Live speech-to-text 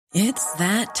It's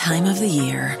that time of the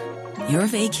year. Your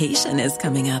vacation is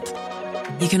coming up.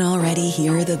 You can already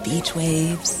hear the beach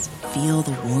waves, feel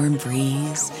the warm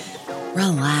breeze,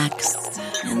 relax,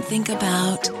 and think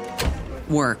about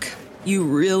work. You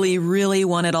really, really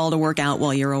want it all to work out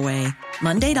while you're away.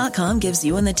 Monday.com gives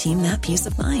you and the team that peace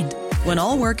of mind. When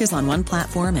all work is on one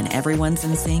platform and everyone's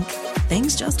in sync,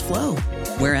 things just flow.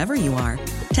 Wherever you are,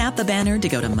 tap the banner to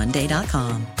go to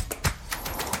Monday.com.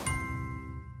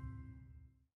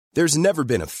 There's never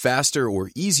been a faster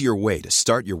or easier way to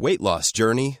start your weight loss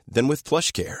journey than with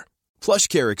PlushCare.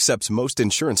 PlushCare accepts most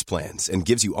insurance plans and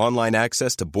gives you online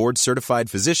access to board-certified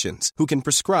physicians who can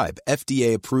prescribe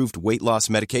FDA-approved weight loss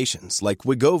medications like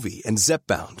Wegovy and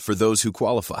Zepbound for those who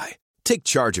qualify. Take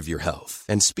charge of your health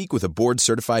and speak with a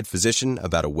board-certified physician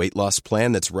about a weight loss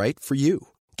plan that's right for you.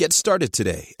 Get started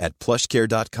today at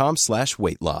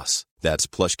plushcare.com/weight loss. That's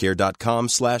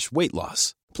plushcare.com/weight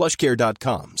loss.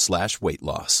 plushcare.com/weight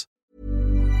loss.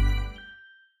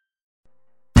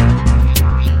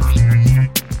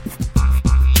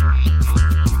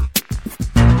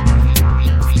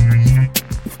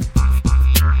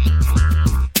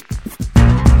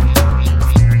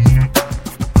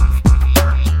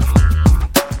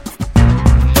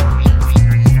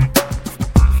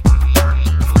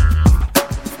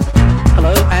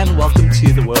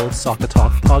 To the World Soccer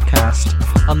Talk podcast.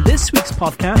 On this week's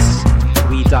podcast,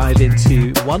 we dive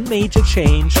into one major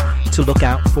change to look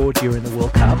out for during the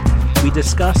World Cup. We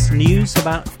discuss news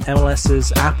about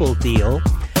MLS's Apple deal,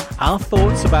 our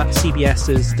thoughts about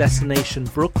CBS's Destination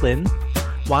Brooklyn,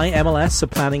 why MLS are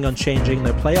planning on changing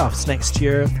their playoffs next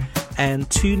year, and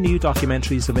two new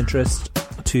documentaries of interest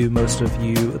to most of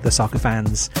you, the soccer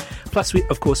fans. Plus,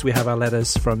 we have our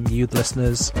letters from you, the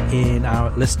listeners, in our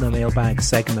listener mailbag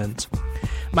segment.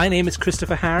 My name is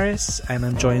Christopher Harris, and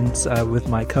I'm joined with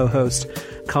my co-host,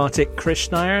 Kartik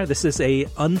Krishnaiyer. This is a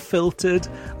unfiltered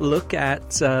look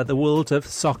at the world of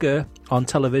soccer on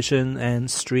television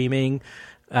and streaming.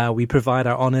 We provide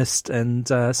our honest and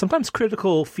sometimes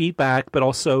critical feedback, but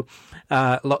also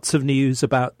lots of news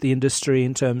about the industry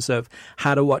in terms of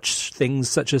how to watch things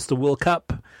such as the World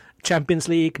Cup, Champions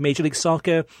League, Major League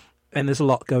Soccer, and there's a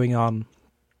lot going on.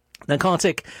 Now,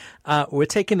 Kartik, we're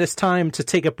taking this time to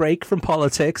take a break from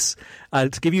politics,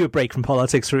 to give you a break from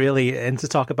politics, really, and to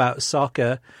talk about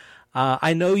soccer.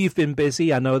 I know you've been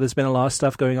busy. I know there's been a lot of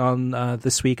stuff going on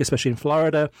this week, especially in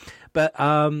Florida. But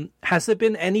has there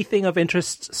been anything of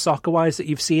interest soccer-wise that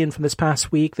you've seen from this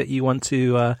past week that you want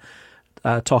to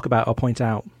talk about or point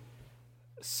out?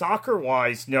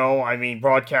 Soccer-wise, no. I mean,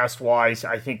 broadcast-wise,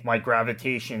 I think my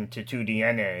gravitation to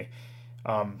 2DNA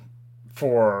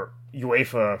for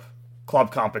UEFA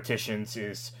club competitions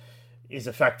is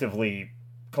effectively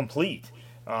complete.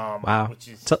 Wow. Which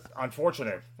is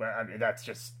unfortunate. I mean, that's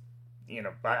just,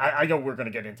 I know we're going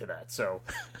to get into that. So,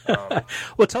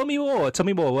 well, tell me more.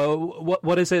 Well,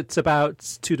 what is it about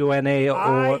 2DNA? Or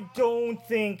I don't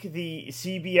think the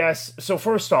CBS. So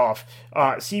first off,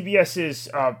 CBS's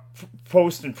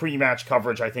post and pre-match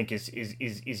coverage, I think,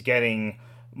 is getting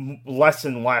less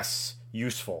and less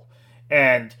useful.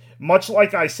 And much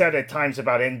like I said at times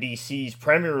about NBC's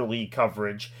Premier League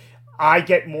coverage, I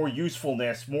get more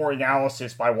usefulness, more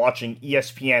analysis by watching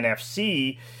ESPN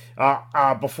FC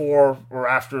before or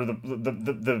after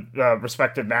the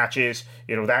respective matches.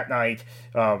 That night,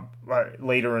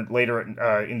 later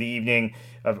in the evening,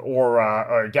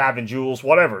 or Gavin Jules,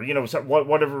 whatever.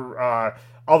 Whatever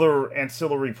other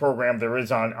ancillary program there is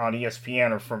on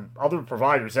ESPN or from other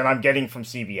providers, and I'm getting from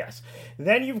CBS.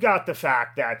 Then you've got the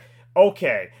fact that,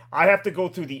 okay, I have to go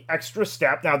through the extra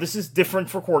step. Now, this is different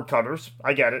for cord cutters.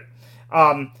 I get it.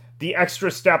 The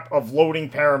extra step of loading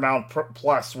Paramount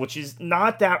Plus, which is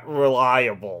not that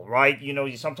reliable, right?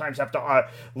 You sometimes have to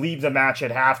leave the match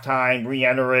at halftime,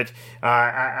 re-enter it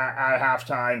at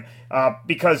halftime,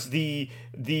 because the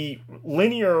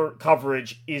linear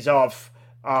coverage is of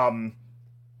the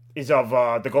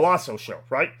Golasso show,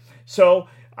 right? So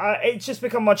it's just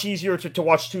become much easier to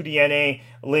watch 2DNA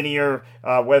linear,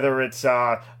 whether it's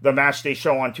the match they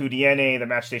show on 2DNA, the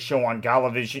match they show on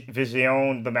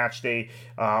Galavision, the match they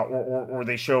or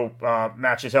they show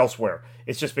matches elsewhere.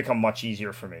 It's just become much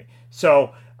easier for me.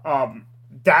 So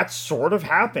that sort of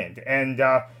happened, and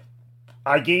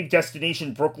I gave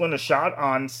Destination Brooklyn a shot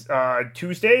on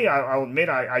Tuesday. I'll admit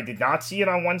I did not see it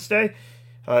on Wednesday.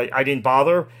 I didn't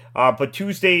bother, but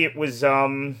Tuesday it was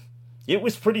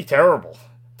pretty terrible,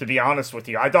 to be honest with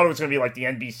you. I thought it was going to be like the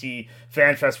NBC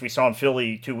Fan Fest we saw in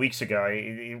Philly 2 weeks ago.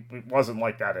 It wasn't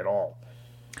like that at all.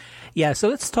 Yeah, so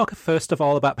let's talk first of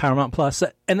all about Paramount Plus,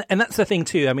 and that's the thing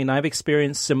too. I mean, I've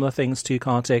experienced similar things to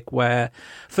Kartik, where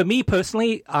for me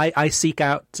personally, I seek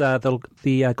out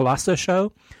the Glasser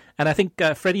show, and I think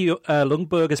Freddie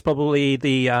Ljungberg is probably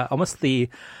the almost the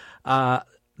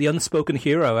unspoken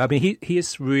hero. I mean, he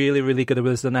is really, really good at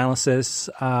his analysis.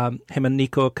 Him and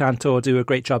Nico Cantor do a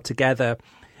great job together.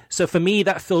 So for me,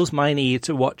 that fills my need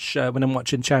to watch when I'm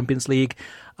watching Champions League.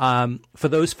 For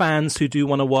those fans who do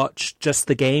want to watch just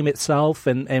the game itself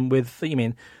and with,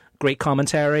 great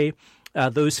commentary,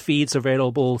 those feeds are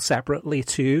available separately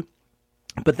too.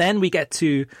 But then we get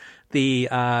to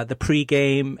the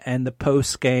pre-game and the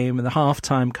post-game and the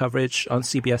halftime coverage on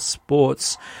CBS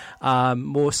Sports,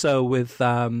 more so with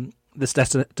this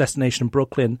Destination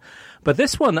Brooklyn. But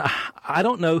this one, I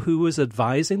don't know who was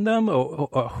advising them or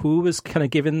who was kind of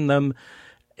giving them.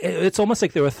 It's almost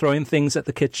like they were throwing things at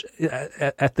the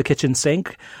kitchen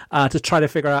sink to try to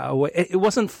figure out a way. It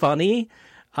wasn't funny.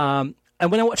 And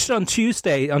when I watched it on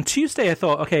Tuesday I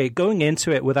thought, okay, going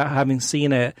into it without having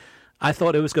seen it, I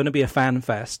thought it was going to be a fan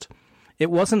fest.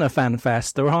 It wasn't a fan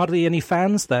fest. There were hardly any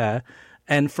fans there.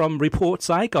 And from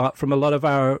reports I got from a lot of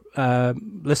our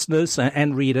listeners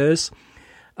and readers,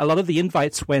 a lot of the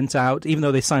invites went out, even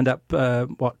though they signed up,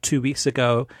 2 weeks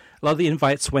ago. A lot of the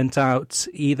invites went out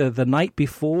either the night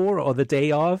before or the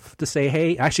day of to say,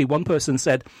 hey, actually one person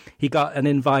said he got an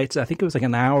invite, I think it was like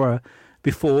an hour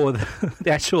before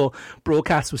the actual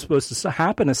broadcast was supposed to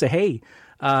happen, and say, hey,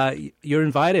 you're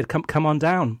invited, come on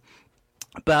down.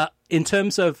 But in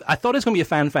terms of, I thought it was going to be a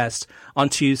fan fest on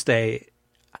Tuesday,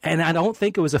 and I don't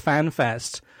think it was a fan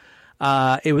fest.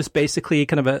 It was basically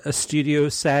kind of a studio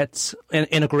set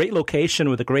in a great location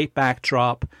with a great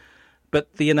backdrop.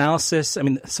 But the analysis, I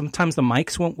mean, sometimes the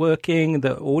mics weren't working.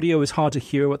 The audio was hard to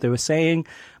hear what they were saying.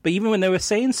 But even when they were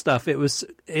saying stuff, it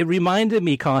reminded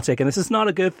me, Kartik, and this is not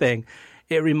a good thing,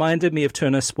 it reminded me of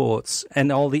Turner Sports and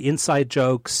all the inside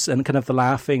jokes and kind of the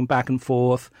laughing back and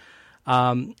forth.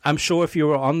 I'm sure if you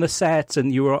were on the set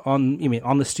and you were on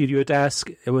the studio desk,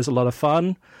 it was a lot of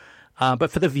fun.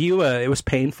 But for the viewer, it was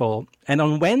painful. And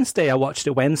on Wednesday, I watched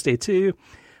it Wednesday too.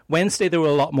 Wednesday, there were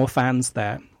a lot more fans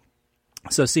there.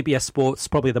 So CBS Sports,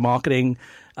 probably the marketing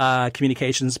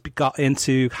communications, got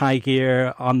into high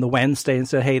gear on the Wednesday and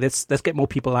said, hey, let's get more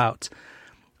people out.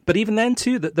 But even then,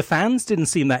 too, the fans didn't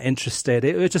seem that interested.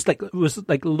 It was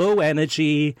like low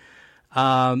energy.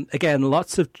 Again,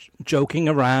 lots of joking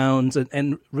around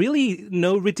and really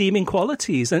no redeeming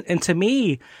qualities. And to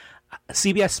me,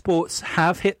 CBS Sports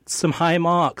have hit some high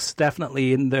marks,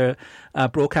 definitely, in their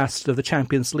broadcast of the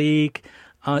Champions League.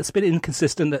 It's been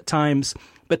inconsistent at times.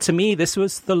 But to me, this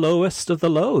was the lowest of the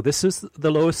low. This is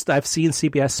the lowest I've seen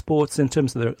CBS Sports in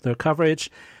terms of their coverage.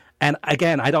 And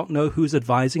again, I don't know who's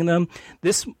advising them.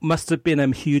 This must have been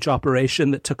a huge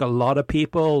operation that took a lot of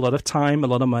people, a lot of time, a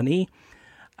lot of money.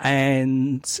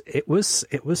 And it was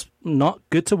not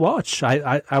good to watch.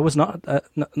 I was not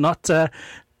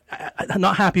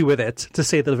happy with it, to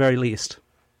say the very least.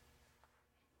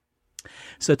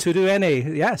 So Tudu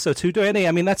Ene.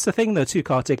 I mean, that's the thing, though, too,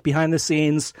 Kartik. Behind the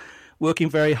scenes,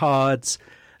 working very hard,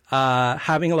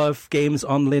 having a lot of games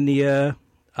on linear,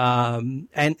 and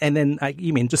then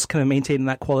just kind of maintaining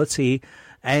that quality,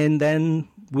 and then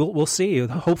we'll see.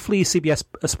 Hopefully,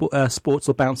 CBS Sports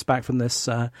will bounce back from this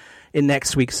in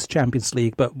next week's Champions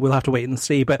League, but we'll have to wait and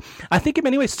see. But I think in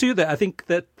many ways too that Kate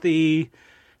Abdo,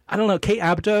 I don't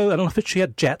know if she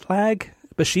had jet lag,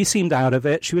 but she seemed out of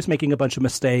it. She was making a bunch of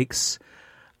mistakes.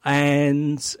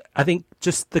 And I think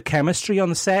just the chemistry on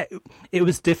the set, it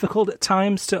was difficult at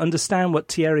times to understand what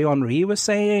Thierry Henry was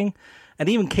saying. And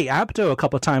even Kate Abdo a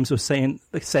couple of times said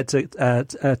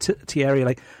to Thierry,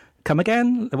 like, come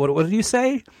again? What did you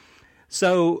say?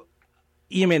 So,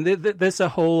 there's a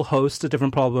whole host of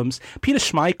different problems. Peter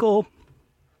Schmeichel,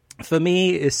 for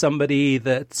me, is somebody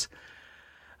that's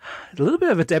a little bit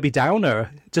of a Debbie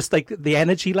Downer. Just like the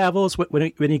energy levels,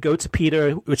 when you go to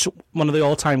Peter, which one of the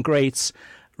all-time greats,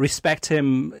 respect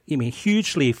him,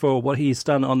 hugely for what he's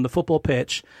done on the football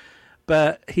pitch,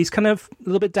 but he's kind of a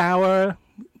little bit dour,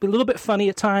 a little bit funny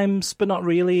at times, but not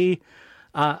really.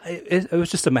 It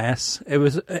was just a mess. It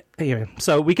was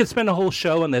so we could spend a whole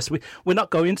show on this. We're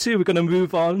not going to. We're going to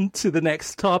move on to the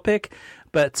next topic.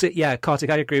 But yeah,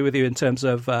 Kartik, I agree with you in terms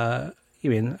of. I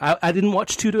didn't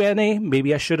watch Tudu Ene.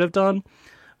 Maybe I should have done,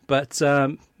 but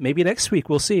maybe next week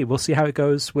we'll see. We'll see how it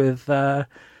goes with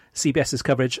CBS's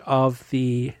coverage of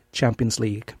the Champions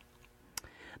League.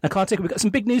 Now, Kartik, we've got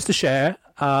some big news to share.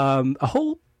 A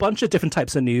whole bunch of different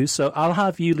types of news. So I'll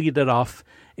have you lead it off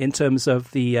in terms of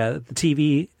the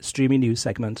TV streaming news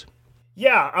segment.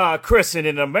 Yeah, Chris, in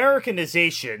an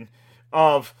Americanization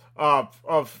of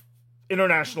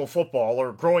international football,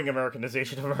 or growing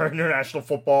Americanization of international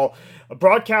football,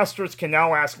 broadcasters can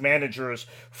now ask managers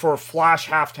for flash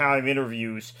halftime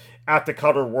interviews at the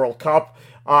Qatar World Cup.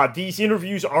 These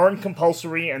interviews aren't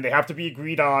compulsory, and they have to be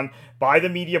agreed on by the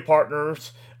media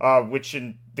partners, which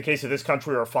in the case of this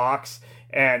country are Fox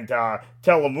and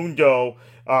Telemundo,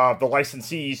 the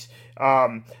licensees,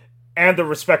 and the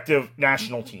respective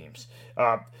national teams.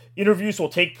 Interviews will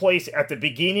take place at the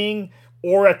beginning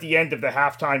or at the end of the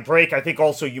halftime break. I think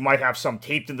also you might have some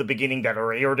taped in the beginning that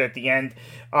are aired at the end.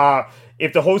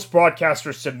 If the host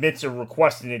broadcaster submits a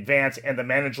request in advance and the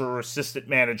manager or assistant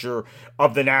manager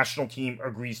of the national team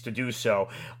agrees to do so.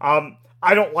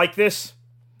 I don't like this.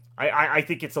 I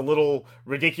think it's a little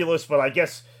ridiculous, but I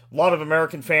guess a lot of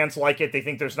American fans like it. They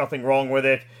think there's nothing wrong with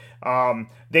it.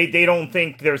 They don't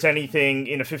think there's anything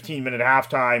in a 15-minute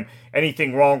halftime,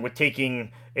 anything wrong with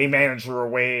taking a manager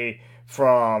away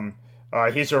from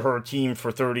his or her team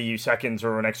for 30 seconds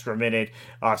or an extra minute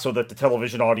so that the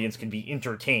television audience can be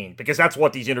entertained. Because that's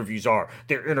what these interviews are.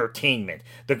 They're entertainment.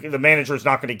 The manager is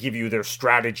not going to give you their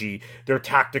strategy, their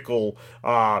tactical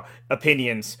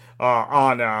opinions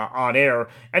on air.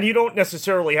 And you don't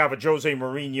necessarily have a Jose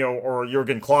Mourinho or a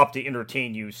Jurgen Klopp to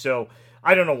entertain you. So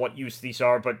I don't know what use these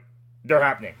are, but they're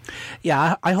happening.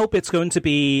 Yeah, I hope it's going to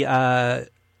be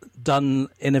done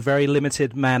in a very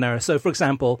limited manner. So, for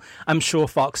example, I'm sure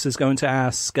Fox is going to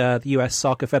ask the U.S.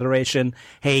 Soccer Federation,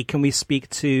 hey, can we speak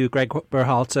to Greg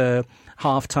Berhalter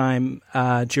halftime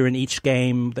during each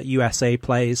game that USA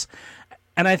plays?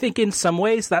 And I think in some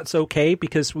ways that's okay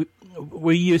because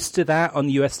we're used to that on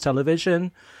U.S.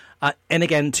 television. And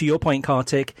again, to your point,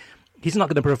 Kartik, he's not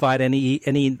going to provide any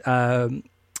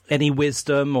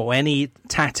wisdom or any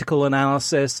tactical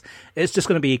analysis. It's just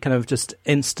going to be kind of just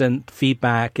instant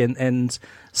feedback, and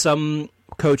some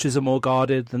coaches are more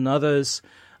guarded than others.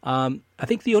 I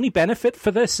think the only benefit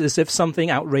for this is if something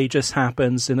outrageous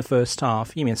happens in the first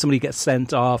half. You mean somebody gets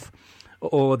sent off,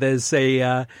 or there's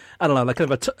a like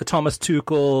kind of a Thomas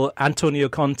Tuchel, Antonio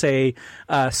Conte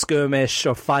skirmish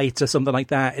or fight or something like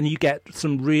that, and you get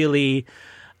some really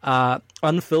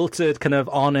unfiltered, kind of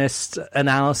honest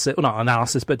analysis, well, not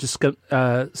analysis, but just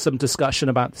some discussion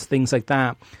about things like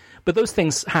that. But those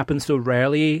things happen so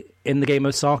rarely in the game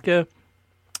of soccer.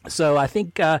 So I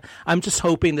think I'm just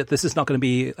hoping that this is not going to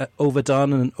be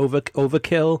overdone and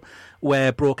overkill,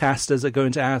 where broadcasters are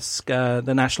going to ask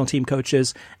the national team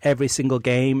coaches every single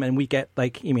game, and we get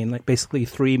basically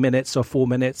 3 minutes or 4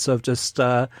 minutes of just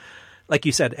like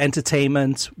you said,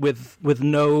 entertainment with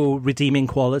no redeeming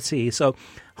quality. So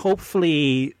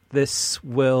hopefully this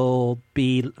will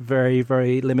be very,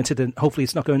 very limited, and hopefully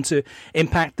it's not going to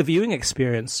impact the viewing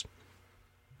experience.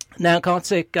 Now,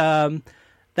 Kartik,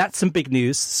 that's some big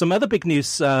news. Some other big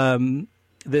news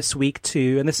this week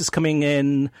too, and this is coming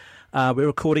in, we're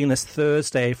recording this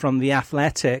Thursday, from The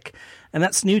Athletic, and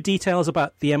that's new details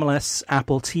about the MLS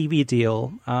Apple TV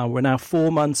deal. We're now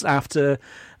 4 months after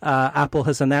Apple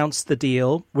has announced the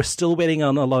deal. We're still waiting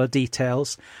on a lot of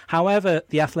details. However,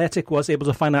 The Athletic was able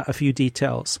to find out a few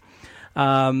details.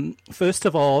 First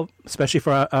of all, especially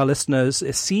for our listeners,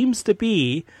 it seems to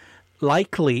be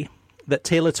likely that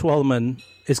Taylor Twellman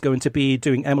is going to be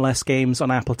doing MLS games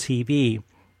on Apple TV.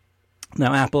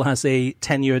 Now, Apple has a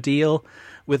 10-year deal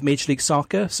with Major League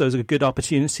Soccer, so it's a good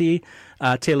opportunity.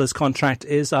 Taylor's contract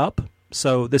is up,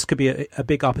 so this could be a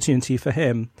big opportunity for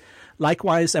him.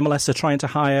 Likewise, MLS are trying to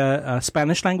hire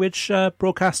Spanish-language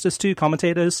broadcasters too,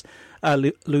 commentators,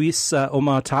 Luis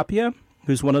Omar Tapia,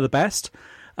 who's one of the best,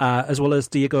 as well as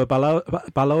Diego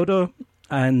Balado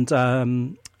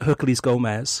and Hercules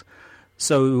Gomez.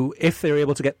 So if they're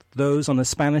able to get those on the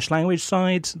Spanish language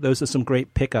side, those are some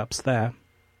great pickups there.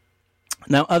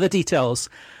 Now, other details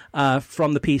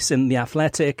from the piece in The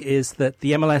Athletic is that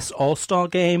the MLS All-Star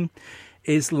Game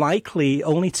is likely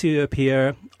only to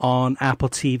appear on Apple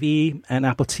TV and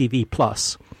Apple TV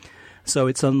Plus. So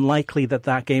it's unlikely that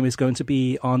that game is going to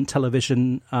be on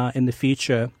television in the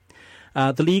future.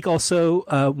 The league also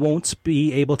won't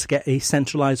be able to get a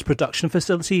centralized production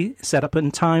facility set up in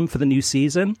time for the new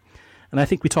season. And I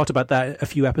think we talked about that a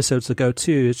few episodes ago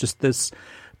too. It's just there's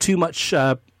too much,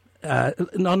 not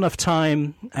enough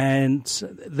time, and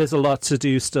there's a lot to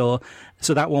do still,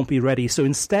 so that won't be ready. So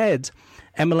instead,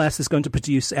 MLS is going to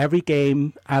produce every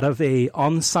game out of a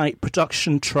on-site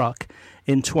production truck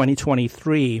in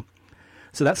 2023.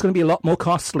 So that's going to be a lot more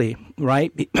costly,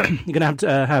 right? You're going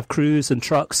to have crews and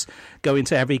trucks going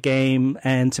to every game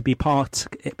and to be parked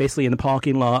basically in the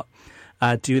parking lot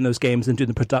doing those games and doing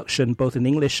the production both in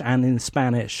English and in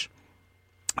Spanish.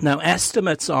 Now,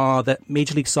 estimates are that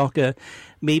Major League Soccer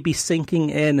may be sinking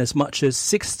in as much as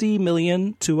 $60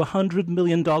 million to $100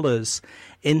 million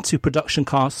into production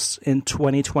costs in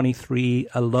 2023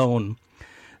 alone.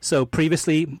 So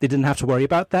previously, they didn't have to worry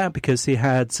about that because they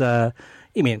had Fox,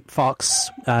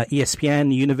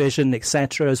 ESPN, Univision,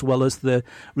 etc., as well as the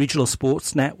regional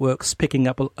sports networks picking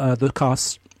up the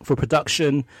costs for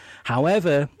production.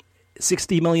 However,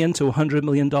 $60 million to $100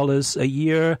 million a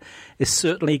year is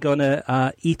certainly going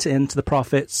to eat into the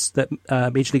profits that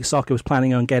Major League Soccer was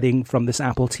planning on getting from this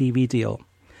Apple TV deal.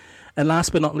 And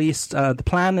last but not least, the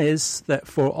plan is that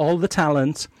for all the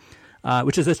talent,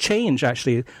 which is a change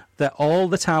actually, that all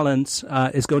the talent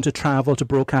is going to travel to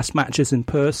broadcast matches in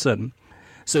person.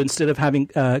 So instead of having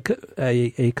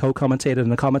a co-commentator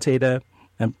and a commentator,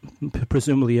 and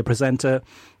presumably a presenter,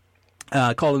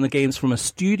 calling the games from a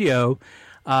studio,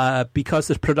 because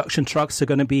the production trucks are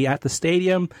going to be at the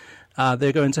stadium,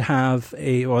 they're going to have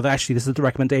actually this is the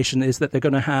recommendation, is that they're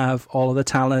going to have all of the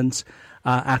talent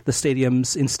at the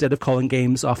stadiums instead of calling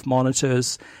games off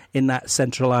monitors in that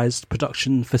centralized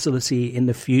production facility in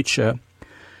the future.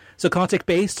 So Kartik,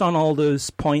 based on all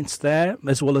those points there,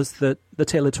 as well as the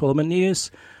Taylor Twellman news,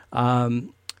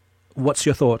 what's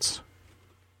your thoughts?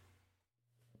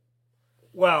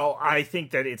 Well, I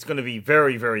think that it's going to be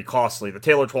very, very costly. The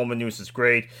Taylor Twellman news is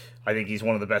great. I think he's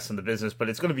one of the best in the business, but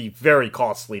it's going to be very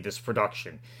costly, this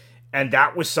production. And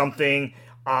that was something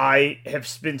I have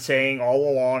been saying all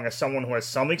along, as someone who has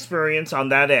some experience on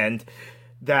that end,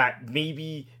 that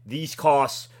maybe these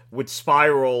costs would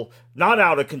spiral, not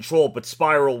out of control, but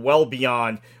spiral well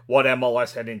beyond what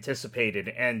MLS had anticipated.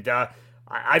 And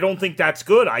I don't think that's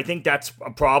good. I think that's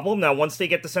a problem. Now, once they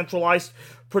get the centralized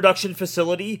production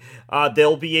facility,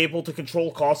 they'll be able to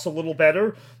control costs a little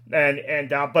better.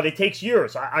 But it takes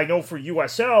years. I know for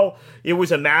USL, it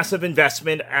was a massive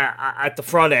investment at the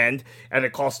front end, and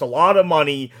it cost a lot of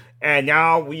money. And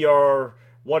now we are,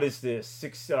 what is this?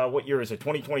 What year is it?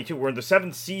 2022. We're in the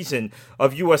 7th season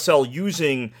of USL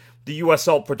using the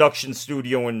USL production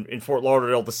studio in Fort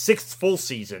Lauderdale, the 6th full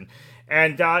season.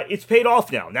 And it's paid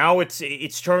off now. Now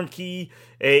it's turnkey,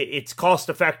 it's cost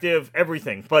effective,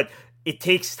 everything. But it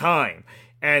takes time,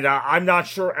 and I'm not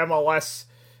sure MLS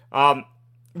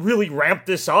really ramped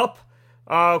this up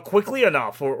quickly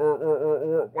enough,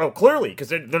 or clearly, because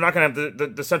they're not going to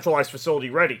have the centralized facility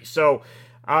ready. So,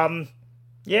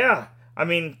 yeah. I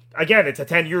mean, again, it's a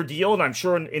 10-year deal, and I'm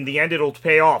sure in the end it'll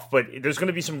pay off. But there's going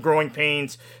to be some growing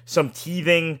pains, some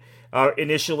teething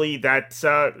initially that's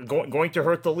going to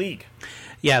hurt the league.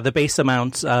 Yeah, the base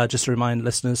amount, just to remind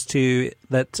listeners too,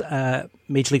 that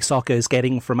Major League Soccer is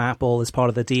getting from Apple as part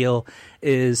of the deal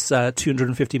is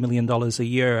 $250 million a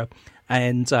year.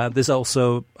 And there's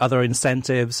also other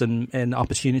incentives and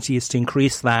opportunities to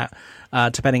increase that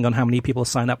depending on how many people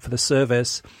sign up for the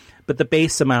service. But the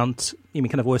base amount,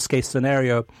 kind of worst case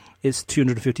scenario, is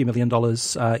 $250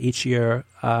 million each year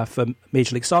for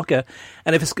Major League Soccer.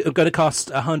 And if it's going to cost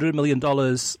 $100 million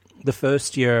the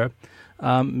first year,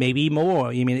 maybe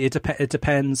more. It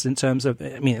depends in terms of,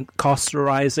 costs are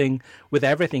rising with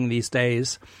everything these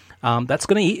days. That's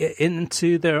going to eat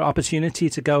into their opportunity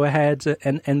to go ahead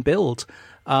and build.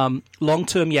 Long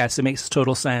term, yes, it makes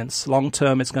total sense. Long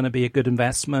term, it's going to be a good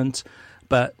investment.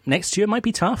 But next year might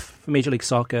be tough for Major League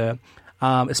Soccer,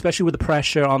 especially with the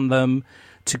pressure on them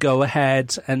to go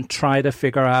ahead and try to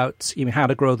figure out how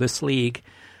to grow this league.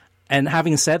 And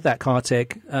having said that,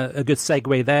 Kartik, a good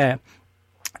segue there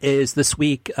is this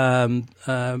week,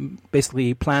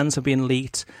 basically plans have been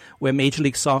leaked where Major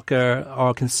League Soccer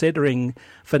are considering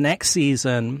for next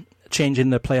season changing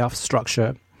the playoff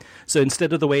structure. So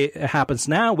instead of the way it happens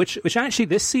now, which actually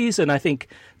this season, I think,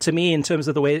 to me, in terms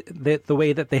of the way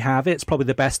that they have it, it's probably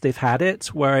the best they've had it,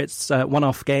 where it's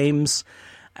one-off games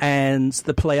and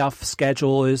the playoff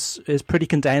schedule is pretty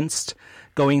condensed,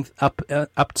 going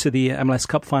up to the MLS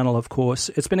Cup final, of course.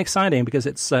 It's been exciting because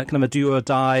it's kind of a do or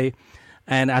die.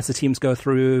 And as the teams go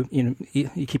through, you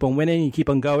keep on winning, you keep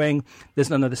on going. There's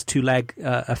none of this two-leg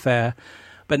affair.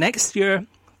 But next year,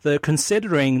 they're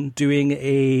considering doing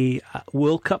a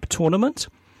World Cup tournament.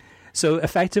 So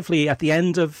effectively, at the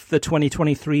end of the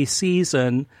 2023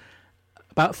 season,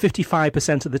 about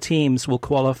 55% of the teams will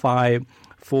qualify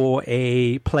for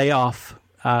a playoff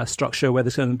structure where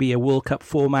there's going to be a World Cup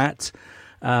format,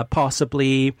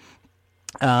 possibly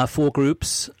 4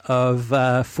 groups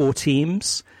of 4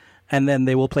 teams. And then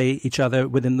they will play each other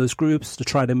within those groups to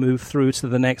try to move through to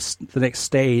the next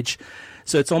stage.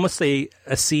 So it's almost a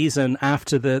season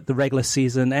after the regular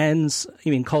season ends,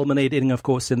 culminating, of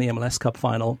course, in the MLS Cup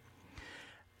final.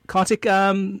 Kartik,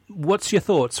 what's your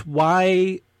thoughts?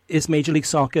 Why is Major League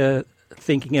Soccer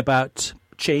thinking about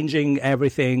changing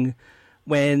everything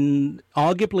when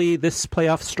arguably this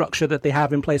playoff structure that they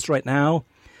have in place right now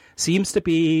seems to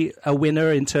be a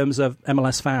winner in terms of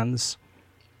MLS fans?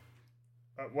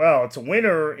 Well, it's a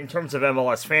winner in terms of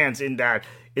MLS fans in that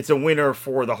it's a winner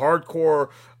for the hardcore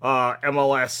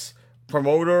MLS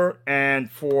promoter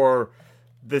and for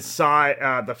the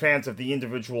fans of the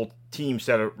individual teams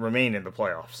that remain in the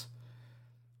playoffs.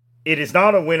 It is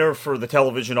not a winner for the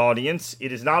television audience.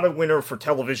 It is not a winner for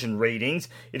television ratings.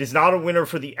 It is not a winner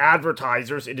for the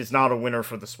advertisers. It is not a winner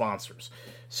for the sponsors.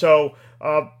 So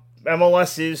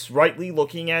MLS is rightly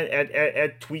looking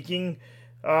at tweaking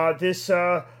this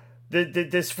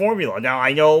formula. Now,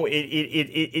 I know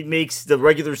it makes the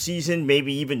regular season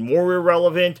maybe even more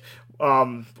irrelevant.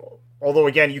 Although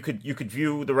again, you could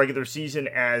view the regular season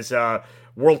as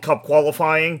World Cup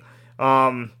qualifying.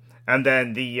 And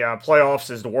then the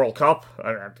playoffs is the World Cup,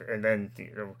 and then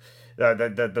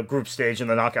the group stage and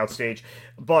the knockout stage.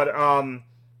 But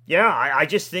I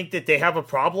just think that they have a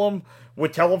problem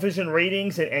with television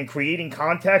ratings and creating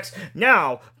context.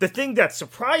 Now, the thing that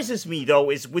surprises me, though,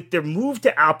 is with their move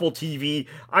to Apple TV,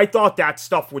 I thought that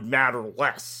stuff would matter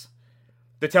less.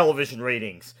 The television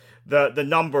ratings, the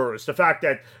numbers, the fact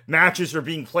that matches are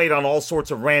being played on all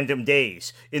sorts of random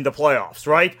days in the playoffs,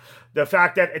 right? The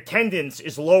fact that attendance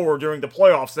is lower during the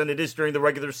playoffs than it is during the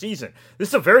regular season. This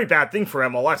is a very bad thing for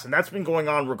MLS, and that's been going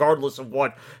on regardless of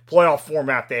what playoff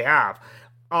format they have.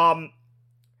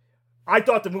 I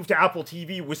thought the move to Apple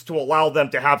TV was to allow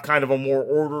them to have kind of a more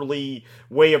orderly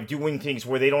way of doing things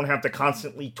where they don't have to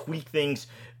constantly tweak things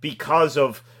because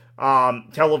of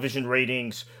television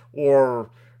ratings or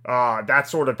that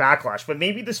sort of backlash. But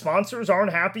maybe the sponsors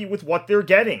aren't happy with what they're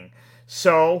getting.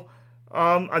 So,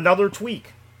 another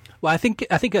tweak. Well, I think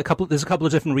there's a couple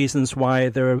of different reasons why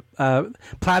they're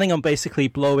planning on basically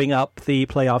blowing up the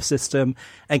playoff system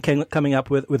and coming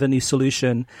up with a new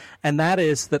solution. And that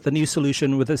is that the new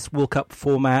solution with this World Cup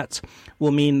format will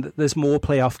mean that there's more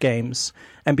playoff games.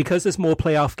 And because there's more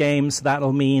playoff games,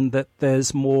 that'll mean that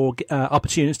there's more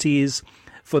opportunities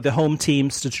for the home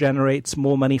teams to generate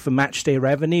more money for match day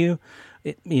revenue,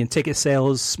 ticket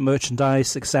sales,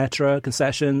 merchandise, etc.,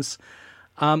 concessions.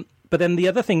 But then the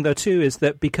other thing, though, too, is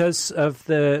that because of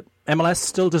the MLS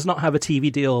still does not have a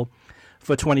TV deal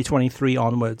for 2023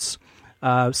 onwards.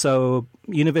 So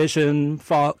Univision,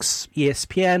 Fox,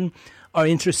 ESPN are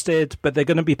interested, but they're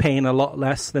going to be paying a lot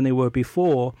less than they were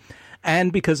before.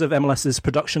 And because of MLS's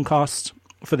production cost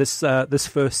for this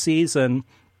first season,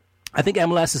 I think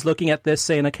MLS is looking at this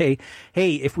saying, okay,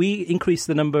 hey, if we increase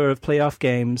the number of playoff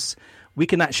games, we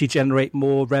can actually generate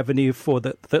more revenue for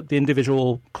the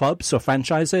individual clubs or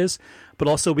franchises, but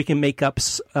also we can make up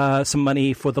some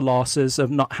money for the losses of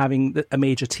not having a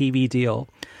major TV deal,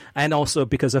 and also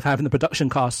because of having the production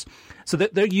costs. So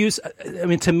they're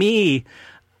to me,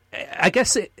 I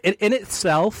guess in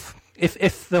itself,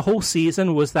 if the whole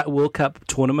season was that World Cup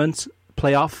tournament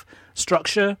playoff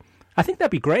structure, I think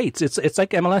that'd be great. It's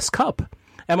like MLS Cup.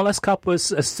 MLS Cup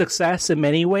was a success in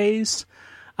many ways.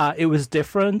 It was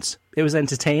different. It was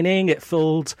entertaining. It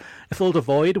filled a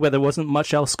void where there wasn't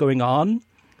much else going on.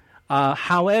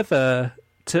 However,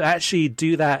 to actually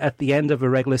do that at the end of a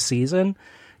regular season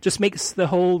just makes the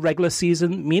whole regular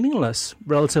season meaningless,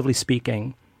 relatively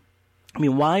speaking. I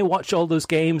mean, why watch all those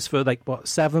games for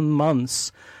 7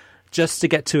 months just to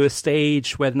get to a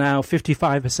stage where now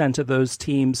 55% of those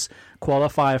teams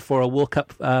qualify for a World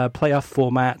Cup playoff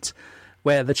format,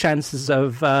 where the chances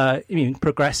of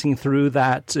progressing through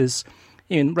that is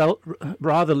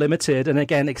rather limited, and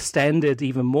again extended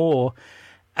even more.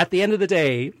 At the end of the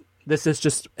day, this is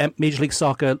just Major League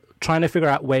Soccer trying to figure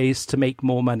out ways to make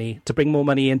more money, to bring more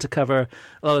money in to cover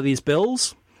a lot of these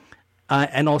bills.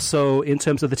 And also, in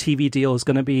terms of the TV deal, is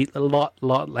going to be a lot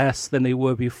less than they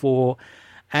were before.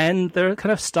 And they're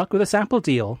kind of stuck with this Apple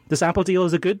deal. This Apple deal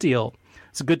is a good deal.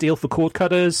 It's a good deal for cord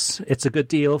cutters. It's a good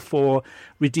deal for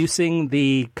reducing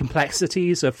the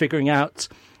complexities of figuring out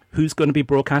who's going to be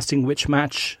broadcasting which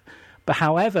match. But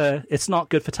however, it's not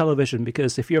good for television,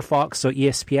 because if you're Fox or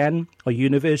ESPN or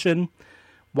Univision,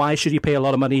 why should you pay a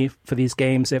lot of money for these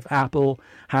games if Apple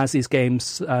has these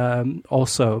games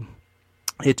also?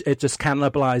 It just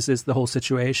cannibalizes the whole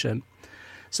situation.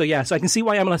 So I can see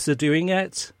why MLS are doing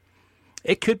it.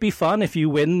 It could be fun if you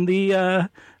win the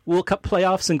World Cup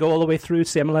playoffs and go all the way through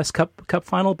to the MLS Cup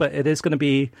final, but it is going to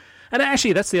be... And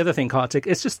actually, that's the other thing, Kartik.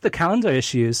 It's just the calendar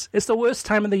issues. It's the worst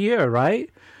time of the year, right?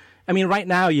 I mean, right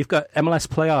now, you've got MLS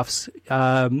playoffs.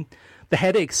 The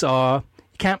headaches are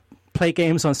you can't play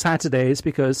games on Saturdays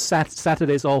because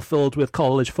Saturday's all filled with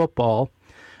college football.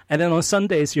 And then on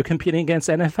Sundays, you're competing against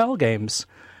NFL games.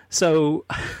 So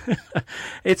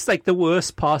it's like the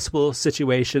worst possible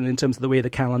situation in terms of the way the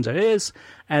calendar is.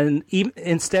 And even,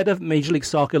 instead of Major League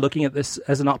Soccer looking at this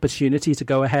as an opportunity to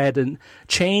go ahead and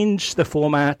change the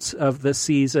format of the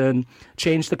season,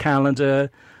 change the calendar,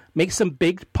 make some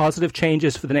big positive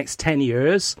changes for the next 10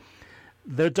 years,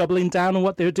 they're doubling down on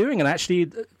what they're doing and actually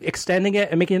extending it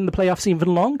and making the playoffs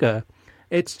even longer.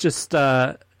 It's just,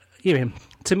 to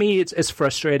me, it's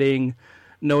frustrating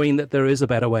knowing that there is a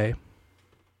better way.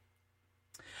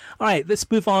 All right, let's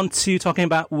move on to talking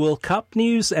about World Cup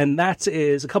news, and that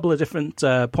is a couple of different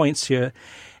points here.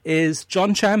 Is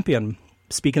John Champion,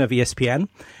 speaking of ESPN,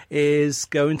 is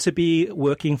going to be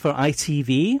working for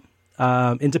ITV,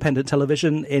 independent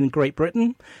television in Great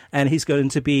Britain, and he's going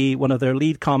to be one of their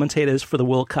lead commentators for the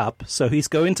World Cup. So he's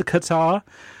going to Qatar,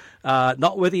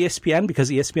 not with ESPN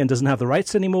because ESPN doesn't have the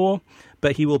rights anymore,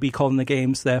 but he will be calling the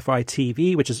games there for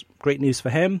ITV, which is great news for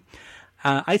him.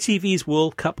 ITV's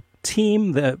World Cup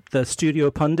team, the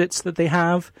studio pundits that they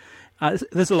have,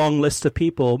 there's a long list of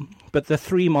people, but the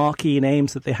three marquee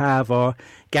names that they have are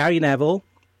Gary Neville,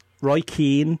 Roy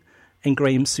Keane, and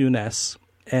Graham Souness.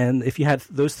 And if you had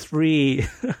those three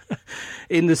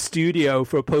in the studio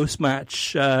for a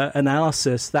post-match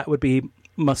analysis, that would be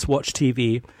must-watch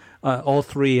TV. All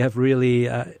three have really,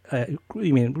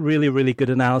 really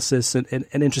good analysis and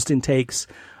interesting takes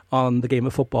on the game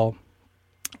of football.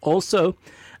 Also,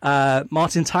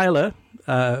 Martin Tyler,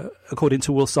 according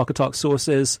to World Soccer Talk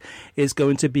sources, is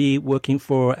going to be working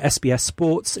for SBS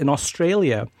Sports in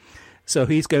Australia. So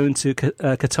he's going to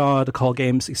Qatar to call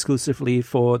games exclusively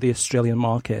for the Australian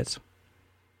market.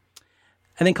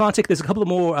 And then, Kartik, there's a couple of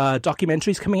more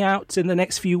documentaries coming out in the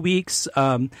next few weeks.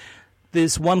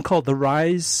 There's one called The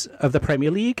Rise of the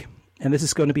Premier League, and this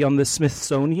is going to be on the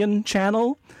Smithsonian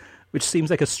Channel, which seems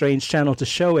like a strange channel to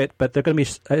show it, but they're going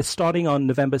to be starting on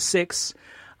November 6th.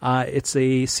 It's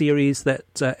a series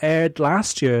that aired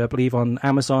last year, I believe, on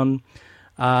Amazon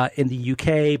in the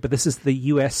UK, but this is the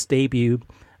US debut,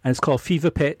 and it's called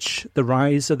Fever Pitch, The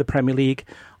Rise of the Premier League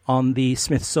on the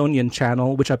Smithsonian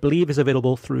Channel, which I believe is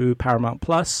available through Paramount+.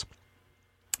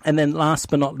 And then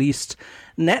last but not least,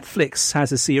 Netflix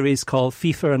has a series called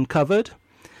FIFA Uncovered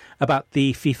about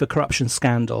the FIFA corruption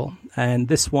scandal. And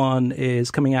this one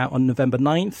is coming out on November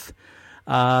 9th,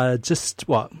 just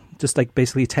like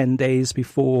basically 10 days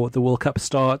before the World Cup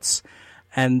starts.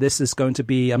 And this is going to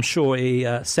be, I'm sure,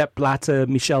 a Sepp Blatter,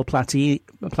 Michel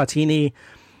Platini,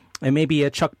 and maybe a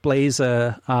Chuck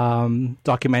Blazer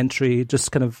documentary,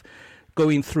 just kind of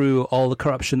going through all the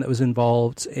corruption that was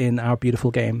involved in our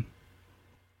beautiful game.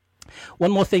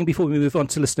 One more thing before we move on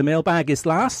to listener mailbag is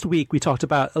last week we talked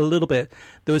about a little bit,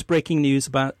 there was breaking news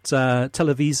about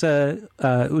Televisa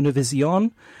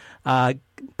Univision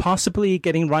possibly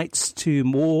getting rights to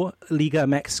more Liga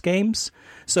MX games.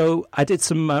 So I did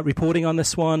some reporting on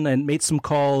this one and made some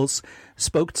calls,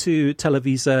 spoke to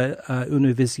Televisa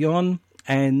Univision,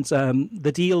 and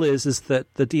the deal is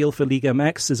that the deal for Liga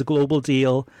MX is a global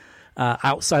deal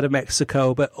outside of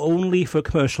Mexico, but only for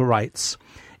commercial rights.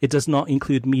 It does not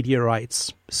include media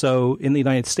rights. So in the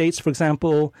United States, for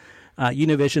example,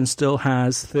 Univision still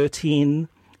has 13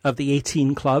 of the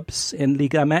 18 clubs in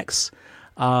Liga MX.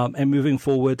 And moving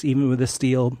forward, even with this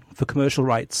deal for commercial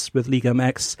rights with Liga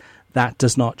MX, that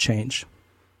does not change.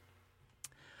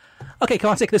 Okay,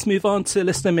 Kartik, let's move on to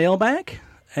listener mailbag.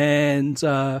 And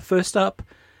first up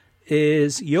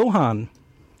is Johan.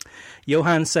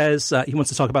 Johan says he wants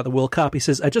to talk about the World Cup. He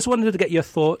says, I just wanted to get your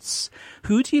thoughts.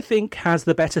 Who do you think has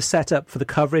the better setup for the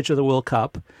coverage of the World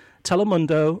Cup,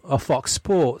 Telemundo or Fox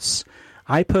Sports?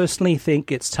 I personally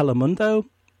think it's Telemundo,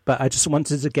 but I just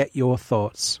wanted to get your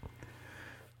thoughts.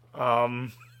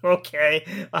 Okay.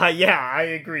 Yeah, I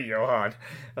agree, Johan.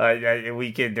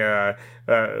 We could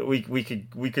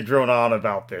drone on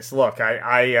about this. Look,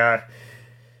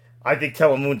 I think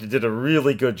Telemundo did a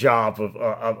really good job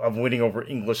of winning over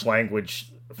English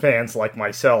language fans like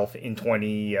myself in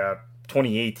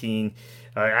 2018.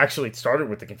 Actually, it started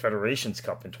with the Confederations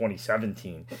Cup in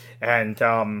 2017. And,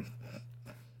 I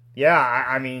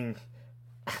mean,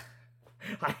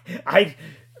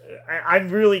 I'm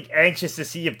really anxious to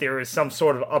see if there is some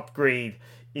sort of upgrade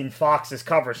in Fox's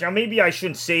coverage. Now, maybe I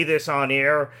shouldn't say this on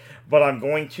air, but I'm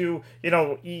going to. You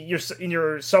know, you're in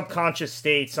your subconscious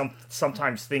state,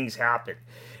 sometimes things happen.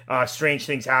 Strange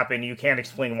things happen. You can't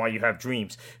explain why you have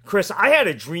dreams. Chris, I had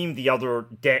a dream the other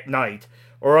night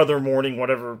or other morning,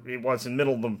 whatever it was, in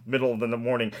middle of the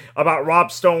morning, about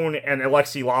Rob Stone and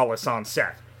Alexi Lawless on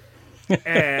set,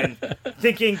 and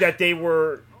thinking that they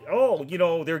were oh,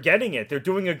 they're getting it. They're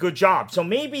doing a good job. So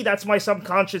maybe that's my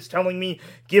subconscious telling me,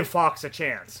 give Fox a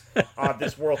chance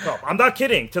this World Cup. I'm not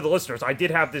kidding to the listeners. I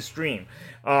did have this dream.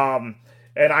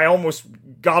 And I almost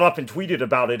got up and tweeted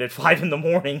about it at 5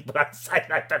 a.m, but I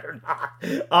decided I better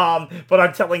not. But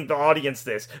I'm telling the audience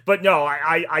this. But no,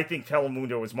 I think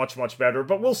Telemundo is much, much better.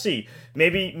 But we'll see.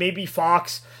 Maybe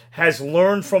Fox has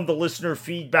learned from the listener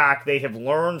feedback. They have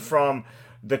learned from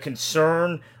the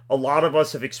concern a lot of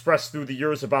us have expressed through the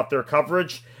years about their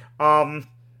coverage. I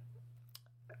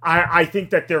think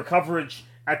that their coverage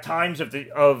at times of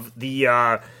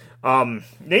the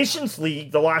Nations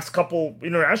League, the last couple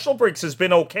international breaks, has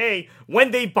been okay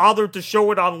when they bothered to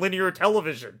show it on linear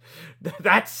television.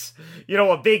 That's,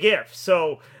 a big if.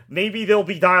 So maybe they'll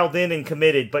be dialed in and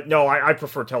committed. But no, I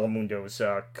prefer Telemundo's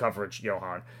coverage,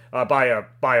 Johan, by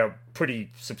a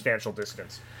pretty substantial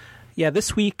distance. Yeah,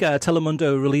 this week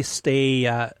Telemundo released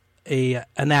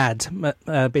an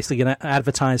ad, basically an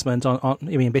advertisement on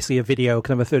basically a video,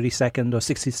 kind of a 30-second or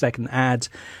 60-second ad.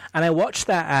 And I watched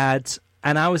that ad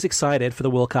and I was excited for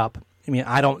the World Cup.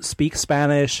 I don't speak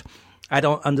Spanish. I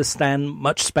don't understand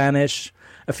much Spanish,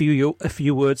 a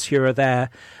few words here or there.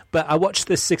 But I watched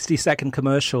this 60-second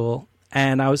commercial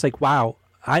and I was like, wow,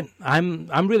 I'm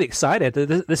really excited.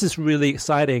 This is really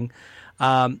exciting.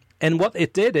 And what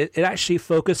it did, it actually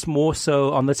focused more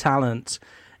so on the talent.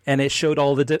 And it showed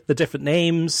all the different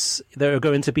names that are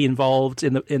going to be involved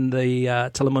in the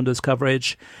Telemundo's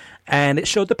coverage, and it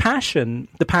showed the passion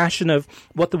of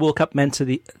what the World Cup meant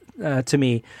to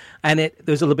me. And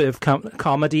there's a little bit of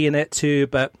comedy in it too,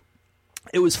 but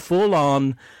it was full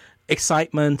on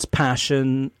excitement,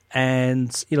 passion,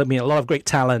 and a lot of great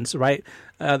talent. Right,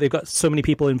 they've got so many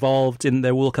people involved in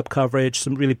their World Cup coverage,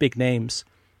 some really big names.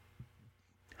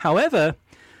 However,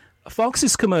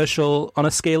 Fox's commercial, on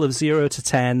a scale of 0 to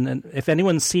 10, and if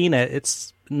anyone's seen it,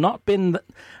 it's not been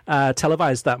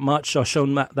televised that much or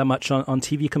shown that much on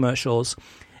TV commercials.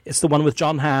 It's the one with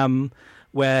Jon Hamm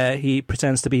where he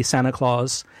pretends to be Santa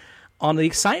Claus. On the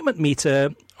excitement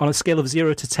meter, on a scale of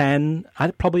 0 to 10,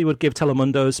 I probably would give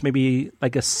Telemundo's maybe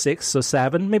like a 6 or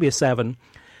 7, maybe a 7.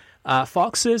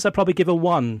 Fox's, I'd probably give a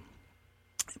 1.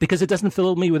 Because it doesn't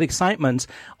fill me with excitement.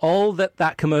 All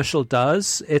that commercial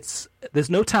does, there's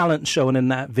no talent shown in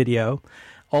that video.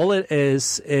 All it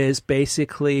is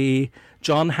basically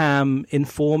Jon Hamm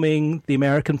informing the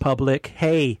American public,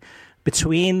 hey,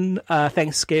 between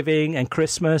Thanksgiving and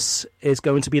Christmas is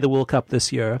going to be the World Cup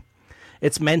this year.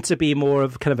 It's meant to be more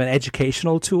of kind of an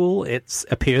educational tool. It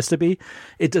appears to be.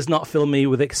 It does not fill me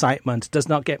with excitement. It does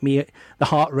not get me the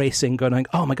heart racing going,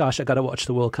 oh my gosh, I got to watch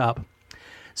the World Cup.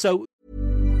 So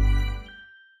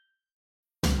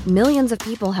millions of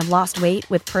people have lost weight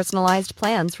with personalized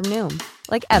plans from Noom.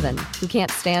 Like Evan, who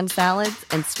can't stand salads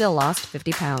and still lost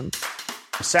 50 pounds.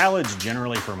 Salads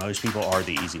generally for most people are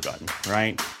the easy button,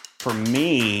 right? For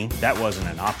me, that wasn't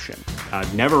an option. I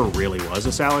never really was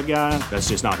a salad guy. That's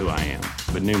just not who I am.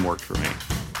 But Noom worked for me.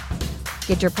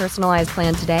 Get your personalized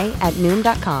plan today at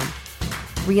Noom.com.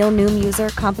 Real Noom user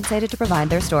compensated to provide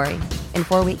their story. In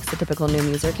 4 weeks, the typical Noom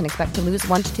user can expect to lose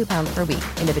 1 to 2 pounds per week.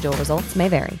 Individual results may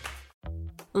vary.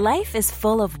 Life is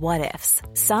full of what-ifs.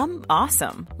 Some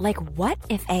awesome, like what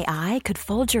if AI could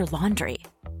fold your laundry?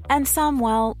 And some,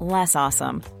 well, less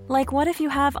awesome, like what if you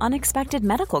have unexpected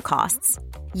medical costs?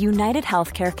 United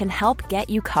Healthcare can help get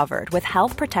you covered with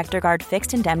Health Protector Guard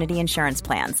fixed indemnity insurance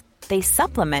plans. They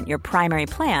supplement your primary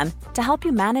plan to help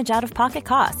you manage out-of-pocket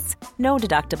costs. No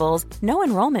deductibles, no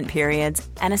enrollment periods,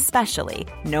 and especially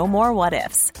no more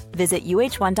what-ifs. Visit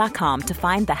UH1.com to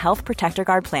find the Health Protector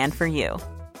Guard plan for you.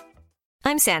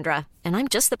 I'm Sandra, and I'm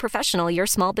just the professional your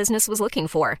small business was looking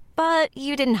for. But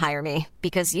you didn't hire me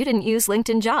because you didn't use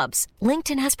LinkedIn Jobs.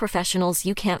 LinkedIn has professionals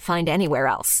you can't find anywhere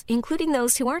else, including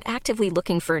those who aren't actively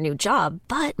looking for a new job,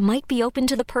 but might be open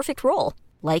to the perfect role,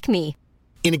 like me.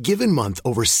 In a given month,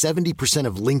 over 70%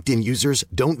 of LinkedIn users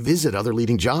don't visit other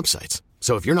leading job sites.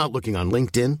 So if you're not looking on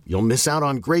LinkedIn, you'll miss out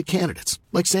on great candidates,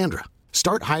 like Sandra.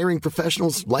 Start hiring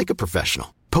professionals like a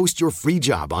professional. Post your free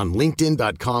job on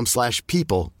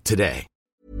linkedin.com/people today.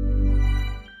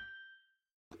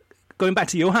 Going back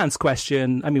to Johan's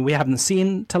question, I mean, we haven't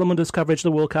seen Telemundo's coverage of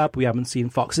the World Cup. We haven't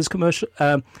seen Fox's commercial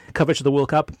coverage of the World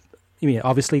Cup,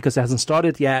 obviously, because it hasn't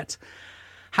started yet.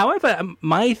 However,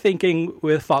 my thinking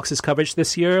with Fox's coverage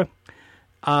this year,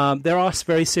 there are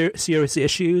very serious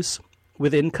issues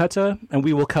within Qatar, and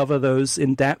we will cover those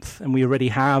in depth, and we already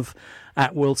have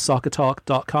at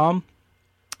worldsoccertalk.com.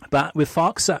 But with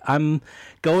Fox, I'm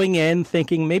going in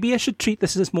thinking maybe I should treat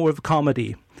this as more of a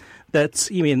comedy. That's,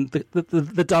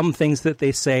 the dumb things that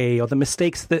they say, or the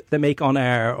mistakes that they make on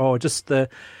air, or just the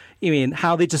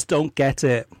how they just don't get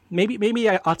it. Maybe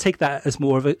I'll take that as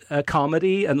more of a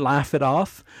comedy and laugh it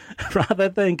off rather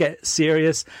than get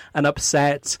serious and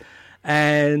upset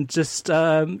and just,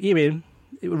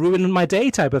 ruin my day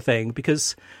type of thing.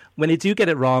 Because when they do get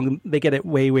it wrong, they get it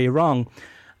way, way wrong.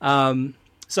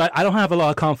 So I don't have a lot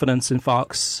of confidence in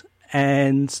Fox.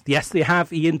 And yes, they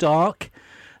have Ian Darke.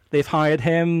 They've hired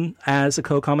him as a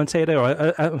co-commentator,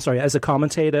 as a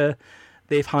commentator.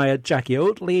 They've hired Jackie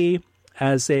Oatley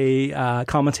as a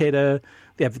commentator.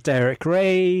 They have Derek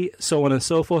Ray, so on and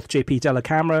so forth, JP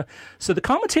Dellacamera. So the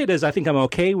commentators, I think I'm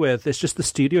okay with. It's just the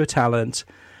studio talent.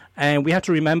 And we have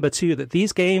to remember, too, that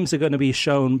these games are going to be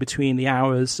shown between the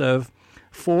hours of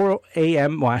 5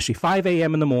 a.m.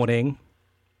 in the morning,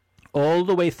 all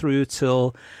the way through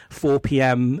till 4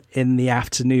 p.m. in the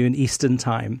afternoon Eastern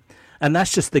time. And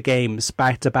that's just the games,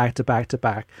 back to back to back to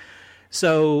back.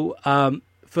 So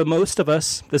for most of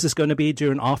us, this is going to be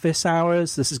during office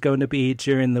hours. This is going to be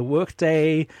during the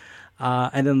workday.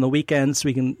 And then on the weekends,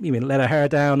 we can let our hair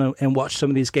down and watch some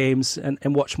of these games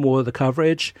and watch more of the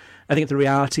coverage. I think the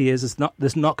reality is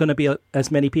there's not going to be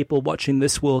as many people watching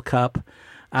this World Cup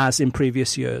as in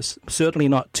previous years. Certainly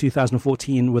not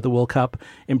 2014 with the World Cup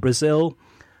in Brazil.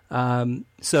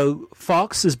 So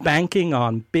Fox is banking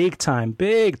on big time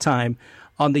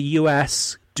on the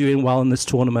US doing well in this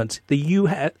tournament. The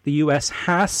US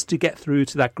has to get through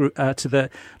to that group, to the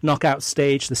knockout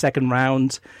stage, the second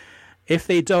round. If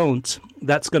they don't,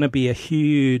 that's going to be a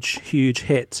huge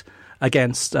hit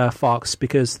against Fox,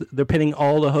 because they're pinning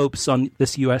all the hopes on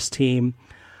this US team,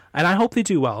 and I hope they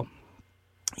do well.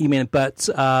 But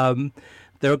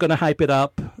they're going to hype it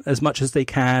up as much as they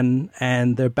can,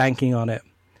 and they're banking on it.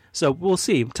 So we'll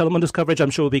see. Telemundo's coverage,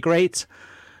 I'm sure, will be great.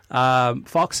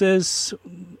 Fox's,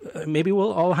 maybe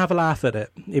we'll all have a laugh at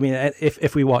it.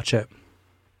 If we watch it.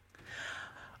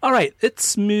 All right,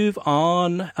 let's move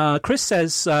on. Chris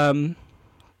says,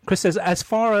 as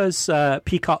far as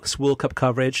Peacock's World Cup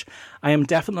coverage, I am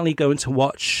definitely going to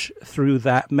watch through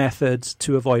that method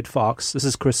to avoid Fox. This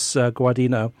is Chris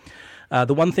Guardino.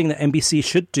 The one thing that NBC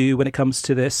should do when it comes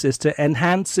to this is to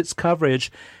enhance its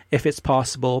coverage, if it's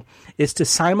possible, is to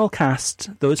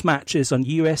simulcast those matches on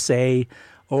USA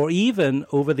or even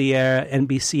over-the-air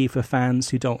NBC for fans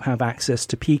who don't have access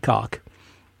to Peacock.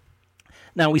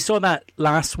 Now, we saw that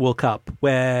last World Cup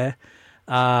where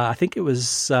I think it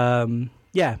was, it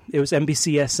was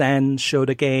NBCSN showed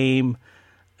a game,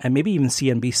 and maybe even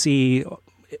CNBC.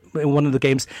 In one of the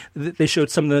games, they showed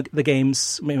some of the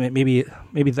games, maybe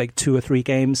like 2 or 3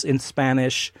 games in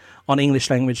Spanish on English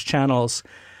language channels.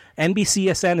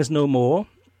 NBCSN is no more.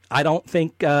 I don't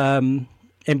think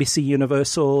NBC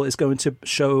Universal is going to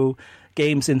show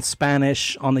games in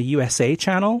Spanish on the USA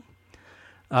channel.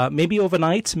 Maybe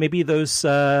overnight, maybe those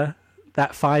that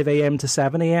 5 a.m. to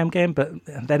 7 a.m. game, but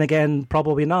then again,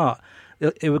 probably not.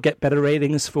 It would get better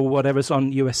ratings for whatever's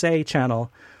on USA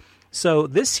channel. So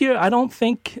this year, I don't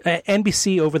think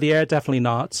NBC over the air, definitely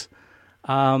not.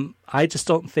 I just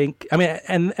don't think.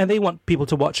 And they want people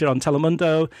to watch it on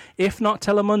Telemundo. If not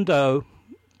Telemundo,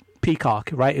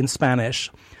 Peacock, right, in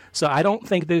Spanish. So I don't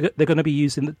think they're going to be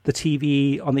using the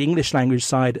TV on the English language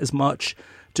side as much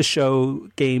to show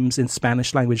games in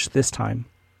Spanish language this time.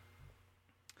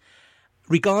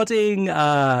 Regarding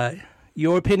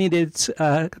your opinionated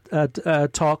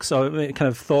talks or kind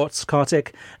of thoughts,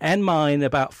 Kartik, and mine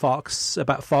about Fox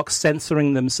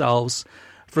censoring themselves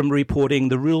from reporting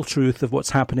the real truth of what's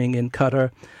happening in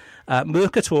Qatar.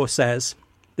 Mercator says,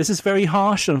 this is very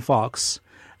harsh on Fox.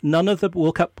 None of the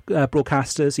World Cup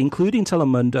broadcasters, including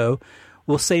Telemundo,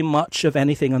 will say much of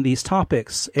anything on these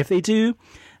topics. If they do,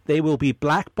 they will be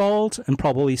blackballed and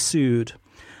probably sued.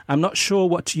 I'm not sure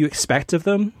what you expect of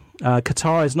them.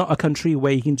 Qatar is not a country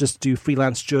where you can just do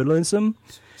freelance journalism.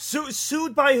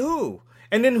 Sued by who?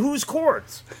 And in whose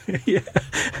courts? Yeah,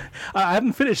 I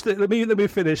haven't finished. Let me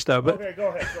finish though. But, okay, go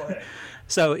ahead.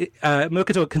 So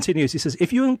Mercator continues. He says,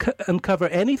 if you uncover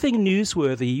anything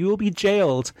newsworthy, you will be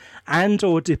jailed and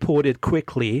or deported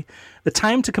quickly. The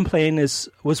time to complain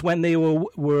was when they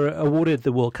were awarded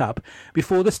the World Cup,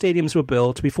 before the stadiums were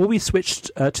built, before we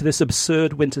switched to this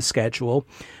absurd winter schedule,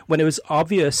 when it was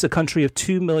obvious a country of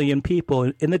 2 million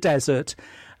people in the desert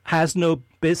has no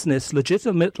business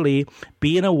legitimately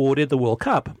being awarded the World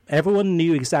Cup. Everyone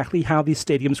knew exactly how these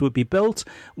stadiums would be built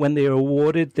when they were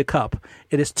awarded the Cup.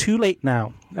 It is too late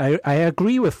now. I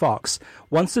agree with Fox.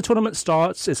 Once the tournament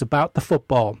starts, it's about the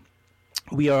football.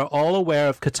 We are all aware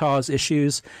of Qatar's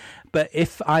issues, but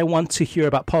if I want to hear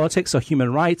about politics or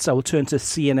human rights, I will turn to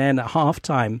CNN at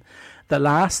halftime. The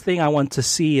last thing I want to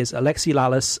see is Alexi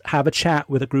Lalas have a chat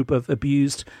with a group of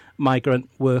abused migrant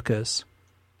workers.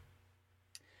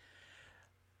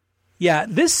 Yeah,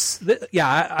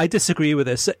 I disagree with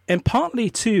this, and partly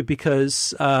too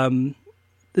because the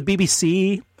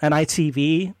BBC and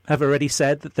ITV have already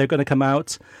said that they're going to come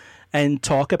out and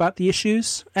talk about the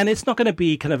issues, and it's not going to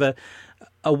be kind of a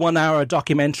 1-hour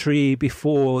documentary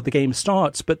before the game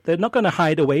starts, but they're not going to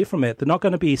hide away from it. They're not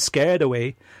going to be scared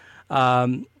away,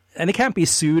 and they can't be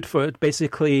sued for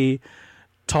basically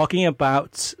talking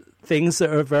about things that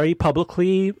are very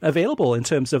publicly available in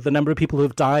terms of the number of people who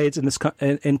have died in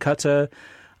Qatar,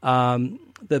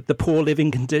 the poor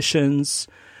living conditions.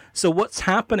 So what's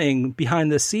happening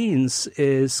behind the scenes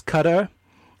is Qatar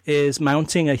is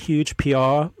mounting a huge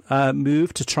PR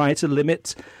move to try to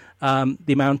limit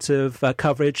the amount of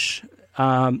coverage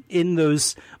in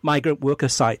those migrant worker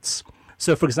sites.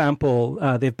 So, for example,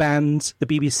 they've banned the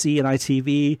BBC and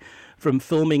ITV from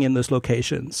filming in those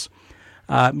locations.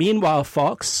 Meanwhile,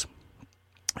 Fox,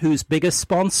 whose biggest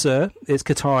sponsor is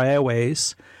Qatar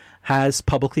Airways, has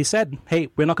publicly said, hey,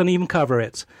 we're not going to even cover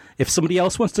it. If somebody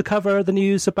else wants to cover the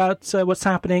news about what's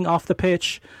happening off the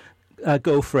pitch,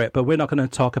 go for it, but we're not going to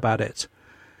talk about it.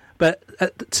 But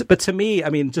to me, I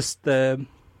mean,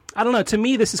 I don't know, to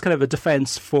me, this is kind of a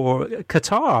defense for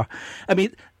Qatar. I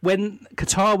mean, when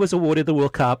Qatar was awarded the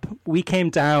World Cup, we came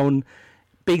down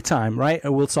big time, right?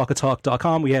 At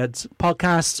worldsoccertalk.com, we had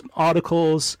podcasts,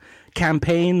 articles,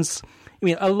 campaigns. I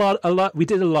mean, a lot. We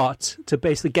did a lot to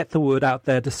basically get the word out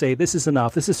there to say this is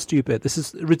enough, this is stupid, this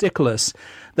is ridiculous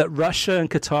that Russia and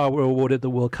Qatar were awarded the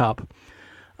World Cup.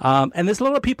 And there's a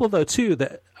lot of people, though, too,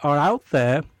 that are out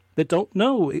there that don't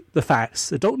know the facts,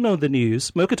 that don't know the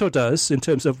news. Mercator does in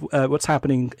terms of what's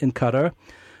happening in Qatar.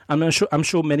 I'm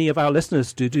sure many of our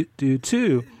listeners do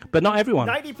too, but not everyone.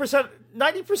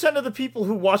 90% of the people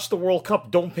who watch the World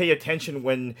Cup don't pay attention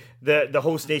when the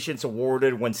host nation's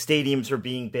awarded, when stadiums are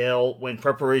being built, when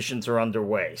preparations are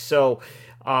underway. So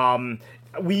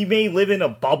we may live in a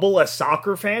bubble as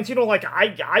soccer fans. You know, like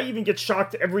I even get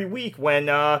shocked every week when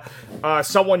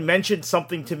someone mentions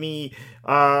something to me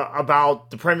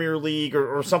about the Premier League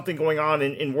or something going on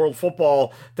in world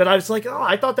football that I was like, oh,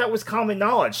 I thought that was common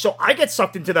knowledge. So I get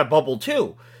sucked into that bubble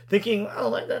too, thinking,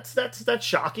 oh, that's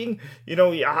shocking. You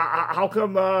know, how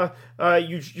come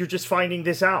you're just finding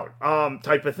this out,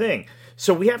 type of thing.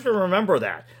 So we have to remember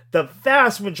that the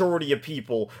vast majority of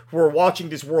people who are watching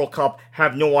this World Cup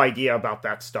have no idea about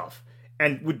that stuff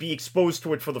and would be exposed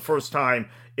to it for the first time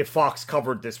if Fox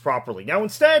covered this properly. Now,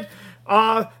 instead,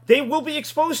 they will be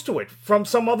exposed to it from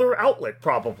some other outlet,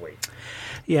 probably.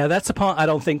 Yeah, that's a part. I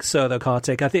don't think so, though,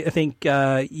 Kartik. I think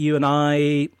you and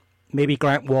I, maybe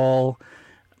Grant Wall,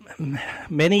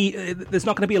 there's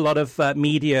not going to be a lot of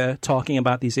media talking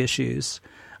about these issues.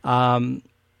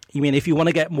 You mean, if you want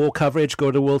to get more coverage,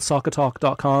 go to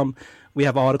worldsoccertalk.com. We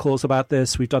have articles about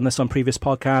this. We've done this on previous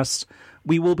podcasts.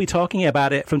 We will be talking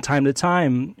about it from time to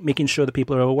time, making sure that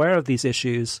people are aware of these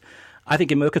issues. I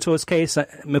think in Mercator's case,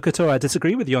 Mercator, I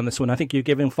disagree with you on this one. I think you're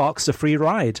giving Fox a free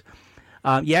ride.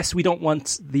 Yes, we don't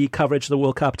want the coverage of the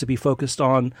World Cup to be focused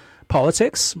on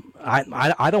politics.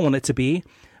 I don't want it to be.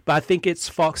 But I think it's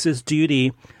Fox's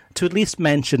duty to at least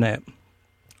mention it,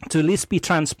 to at least be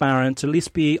transparent, to at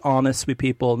least be honest with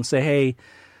people and say, hey,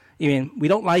 I mean, we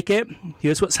don't like it.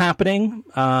 Here's what's happening.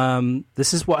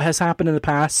 This is what has happened in the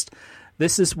past.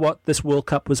 This is what this World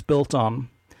Cup was built on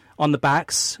the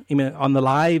backs, I mean, on the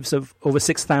lives of over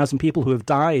 6,000 people who have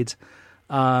died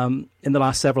in the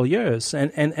last several years.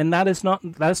 And that is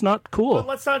not cool. Well,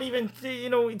 let's not even,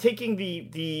 taking the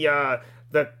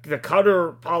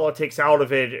Qatar politics out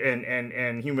of it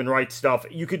and human rights stuff.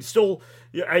 You could still,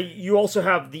 you also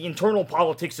have the internal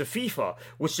politics of FIFA,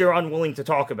 which they're unwilling to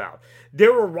talk about.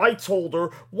 They're a rights holder.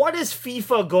 What is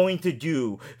FIFA going to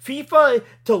do? FIFA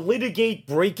to litigate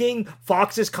breaking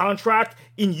Fox's contract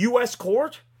in U.S.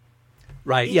 court?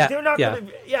 Right. Yeah. They're not going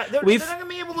to. Yeah. They're not going to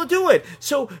be able to do it.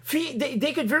 So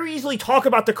they could very easily talk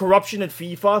about the corruption at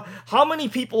FIFA. How many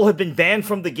people have been banned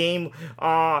from the game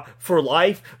for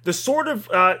life? The sort of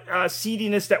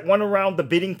seediness that went around the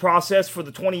bidding process for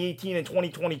the 2018 and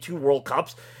 2022 World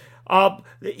Cups.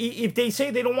 If they say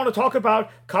they don't want to talk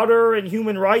about Qatar and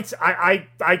human rights, I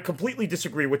completely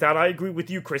disagree with that. I agree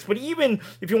with you, Chris. But even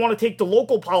if you want to take the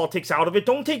local politics out of it,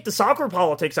 don't take the soccer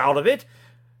politics out of it.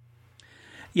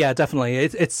 Yeah, definitely.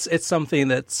 It's something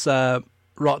that's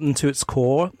rotten to its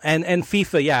core. And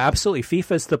FIFA, yeah, absolutely.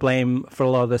 FIFA's to blame for a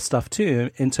lot of this stuff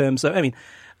too, in terms of, I mean,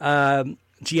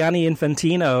 Gianni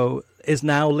Infantino is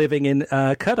now living in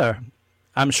Qatar.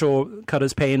 I'm sure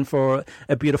Qatar's paying for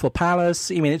a beautiful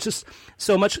palace. I mean, it's just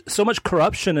so much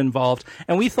corruption involved.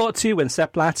 And we thought too, when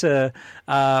Sepp Blatter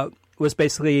was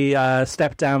basically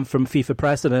stepped down from FIFA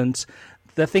president,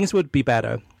 that things would be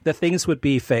better. that things would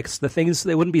be fixed.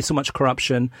 There wouldn't be so much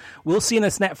corruption. We'll see in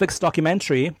this Netflix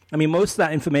documentary. I mean, most of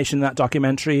that information in that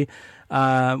documentary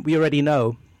we already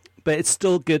know, but it's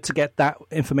still good to get that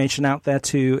information out there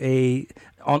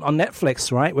on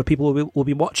Netflix, right, where people will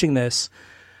be watching this.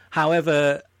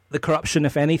 However, the corruption,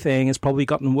 if anything, has probably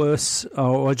gotten worse,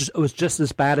 or it was just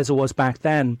as bad as it was back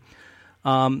then.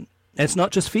 It's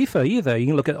not just FIFA either. You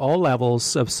can look at all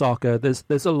levels of soccer.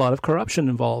 There's a lot of corruption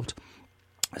involved.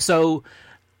 So,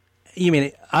 you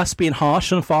mean us being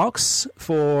harsh on Fox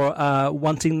for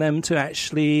wanting them to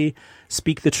actually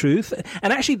speak the truth?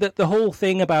 And actually, the whole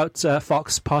thing about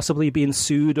Fox possibly being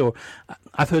sued, or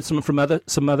I've heard some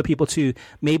other people too.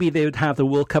 Maybe they would have the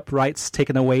World Cup rights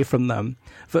taken away from them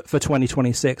for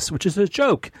 2026, which is a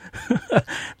joke.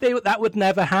 That would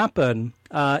never happen.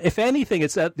 If anything,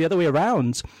 it's the other way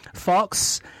around.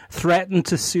 Fox threatened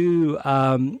to sue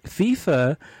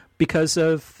FIFA because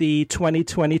of the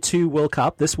 2022 World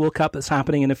Cup, this World Cup that's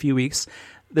happening in a few weeks.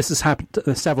 This has happened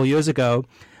several years ago.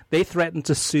 They threatened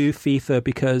to sue FIFA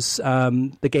because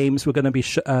the games were going to be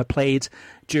played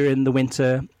during the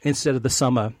winter instead of the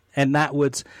summer. And that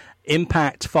would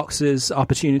impact Fox's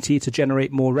opportunity to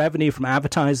generate more revenue from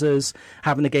advertisers,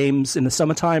 having the games in the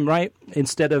summertime, right,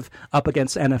 instead of up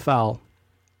against NFL.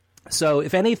 So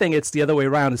if anything, it's the other way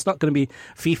around. It's not going to be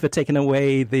FIFA taking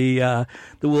away the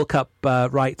World Cup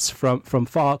rights from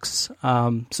Fox.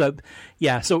 So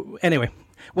anyway,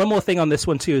 one more thing on this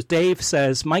one too is Dave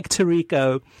says Mike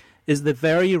Tirico is the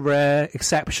very rare,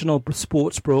 exceptional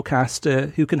sports broadcaster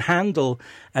who can handle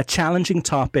a challenging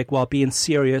topic while being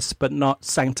serious but not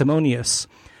sanctimonious.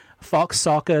 Fox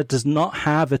Soccer does not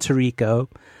have a Tirico,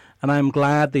 and I'm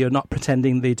glad they are not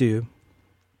pretending they do.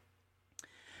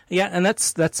 Yeah, and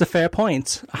that's a fair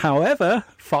point. However,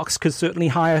 Fox could certainly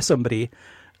hire somebody.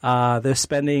 They're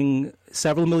spending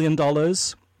several $1 million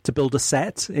to build a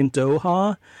set in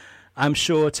Doha. I'm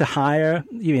sure to hire,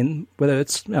 whether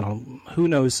it's, who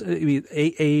knows,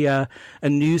 a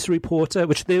news reporter,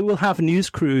 which they will have news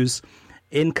crews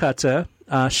in Qatar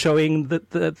showing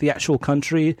the actual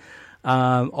country,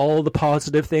 all the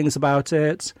positive things about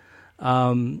it.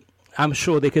 I'm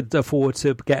sure they could afford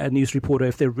to get a news reporter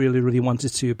if they really, really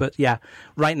wanted to. But yeah,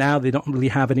 right now they don't really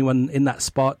have anyone in that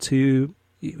spot who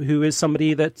is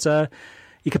somebody that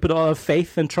you could put a lot of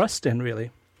faith and trust in,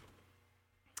 really.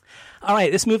 All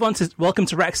right, let's move on to Welcome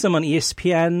to Wrexham on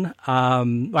ESPN.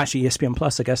 Actually, ESPN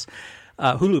Plus, I guess.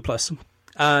 Hulu Plus.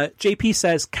 JP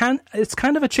says, it's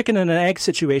kind of a chicken and an egg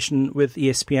situation with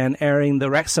ESPN airing the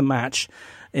Wrexham match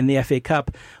in the FA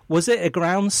Cup. Was it a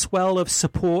groundswell of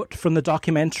support from the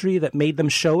documentary that made them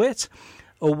show it?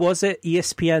 Or was it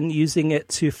ESPN using it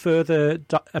to further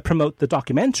promote the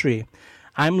documentary?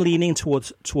 I'm leaning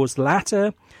towards the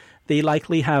latter. They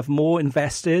likely have more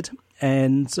invested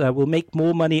and will make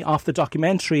more money off the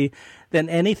documentary than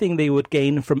anything they would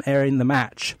gain from airing the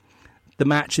match. The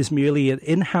match is merely an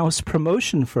in-house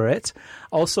promotion for it.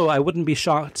 Also, I wouldn't be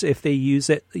shocked if they use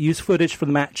footage from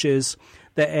the matches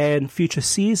that air in future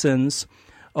seasons,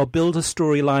 or build a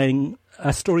storyline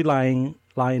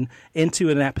into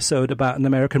an episode about an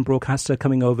American broadcaster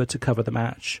coming over to cover the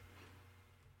match.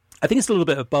 I think it's a little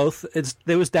bit of both.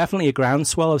 There was definitely a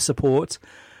groundswell of support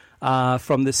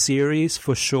from the series,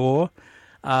 for sure.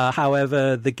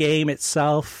 However, the game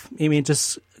itself,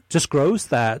 just grows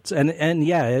that. And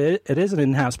yeah, it is an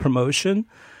in-house promotion,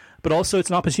 but also it's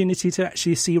an opportunity to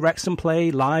actually see Wrexham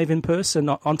play live in person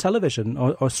on television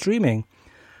or streaming.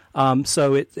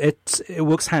 So it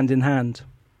works hand in hand.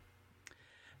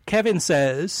 Kevin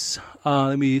says,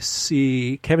 let me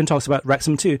see. Kevin talks about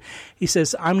Wrexham too. He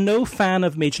says, I'm no fan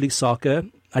of Major League Soccer.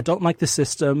 I don't like the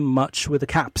system much with the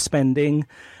cap spending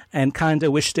and kind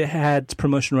of wished it had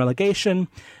promotion relegation,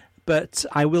 but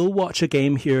I will watch a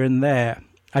game here and there.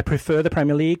 I prefer the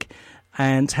Premier League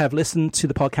and have listened to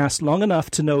the podcast long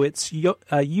enough to know it's your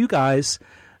guys'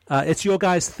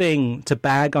 thing to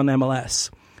bag on MLS.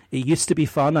 It used to be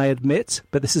fun, I admit,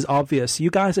 but this is obvious. You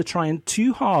guys are trying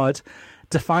too hard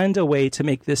to find a way to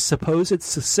make this supposed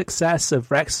success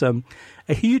of Wrexham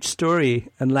a huge story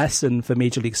and lesson for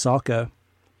Major League Soccer.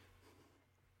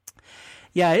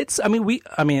 Yeah,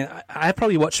 I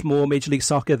probably watched more Major League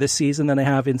Soccer this season than I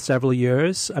have in several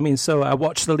years. So I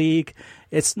watch the league.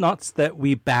 It's not that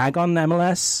we bag on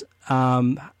MLS.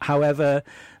 However,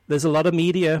 there's a lot of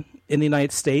media in the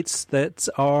United States that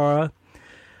are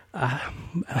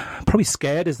probably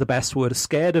scared is the best word,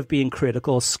 scared of being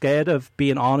critical, scared of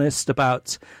being honest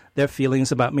about their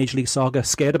feelings about Major League Soccer,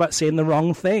 scared about saying the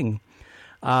wrong thing.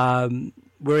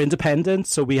 We're independent,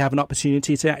 so we have an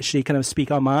opportunity to actually kind of speak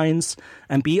our minds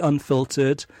and be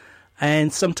unfiltered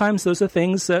And sometimes those are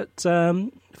things that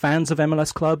fans of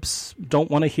MLS clubs don't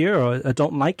want to hear or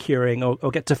don't like hearing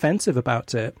or get defensive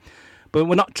about it. But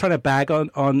we're not trying to bag on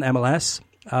MLS.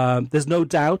 There's no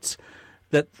doubt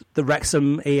that the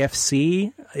Wrexham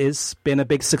AFC has been a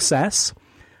big success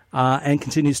and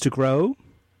continues to grow.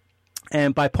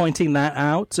 And by pointing that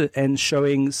out and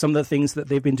showing some of the things that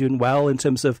they've been doing well in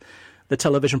terms of the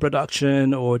television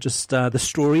production or just the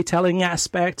storytelling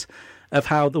aspect of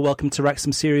how the Welcome to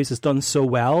Wrexham series has done so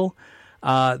well,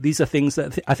 these are things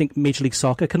that I think Major League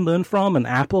Soccer can learn from and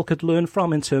Apple could learn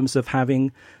from in terms of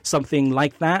having something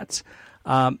like that.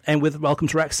 And with Welcome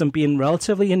to Wrexham being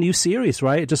relatively a new series,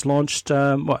 right? It just launched,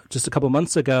 just a couple of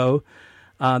months ago.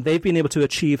 They've been able to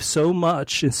achieve so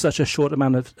much in such a short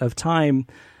amount of time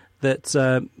that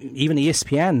even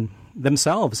ESPN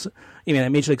themselves,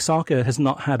 Major League Soccer has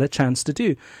not had a chance to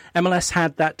do. MLS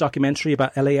had that documentary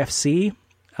about LAFC,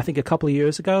 I think a couple of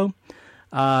years ago,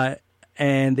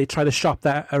 and they tried to shop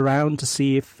that around to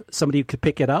see if somebody could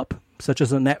pick it up, such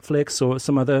as a Netflix or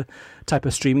some other type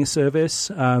of streaming service.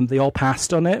 They all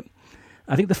passed on it.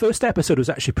 I think the first episode was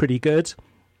actually pretty good,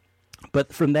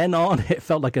 but from then on, it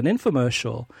felt like an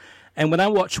infomercial. And when I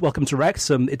watch Welcome to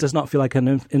Wrexham, it does not feel like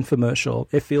an infomercial.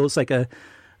 It feels like an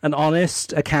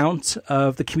honest account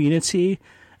of the community.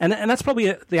 And that's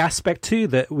probably the aspect, too,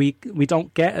 that we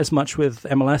don't get as much with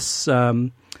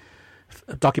MLS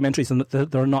documentaries, and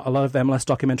there are not a lot of MLS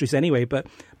documentaries anyway. But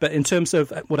in terms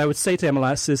of what I would say to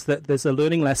MLS is that there's a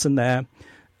learning lesson there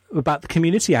about the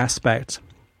community aspect.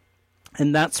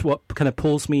 And that's what kind of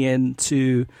pulls me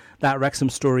into that Wrexham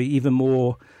story even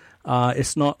more.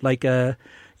 It's not like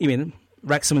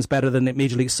Wrexham is better than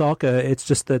Major League Soccer. It's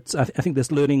just that I think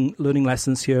there's learning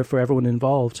lessons here for everyone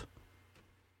involved.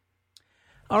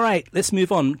 All right, let's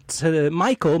move on to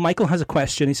Michael. Michael has a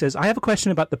question. He says, I have a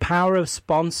question about the power of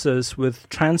sponsors with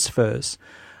transfers.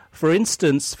 For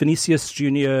instance, Vinicius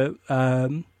Jr.,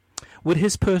 would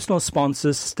his personal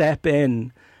sponsors step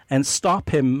in and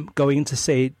stop him going to,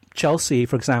 say, Chelsea,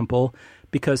 for example,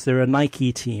 because they're a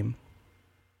Nike team?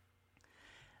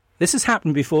 This has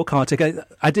happened before, Kartik.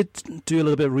 I did do a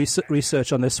little bit of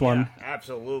research on this one. Yeah,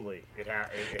 absolutely. It's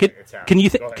happened.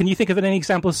 Can you think of any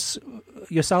examples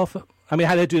yourself? I mean,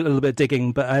 I had to do a little bit of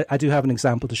digging, but I do have an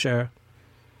example to share.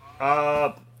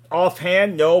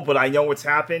 Offhand, no, but I know it's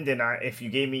happened, and if you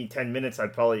gave me 10 minutes,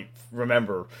 I'd probably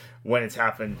remember when it's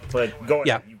happened. But go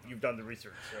ahead. Yeah. You've done the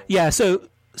research. So. Yeah, so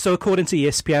according to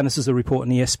ESPN, this is a report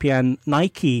on ESPN,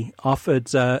 Nike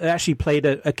offered, actually played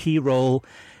a key role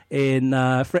in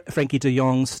Frankie de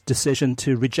Jong's decision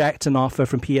to reject an offer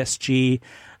from PSG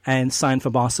and sign for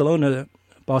Barcelona.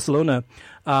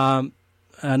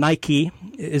 Nike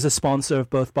is a sponsor of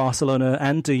both Barcelona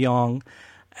and de Jong,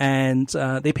 and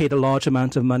they paid a large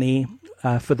amount of money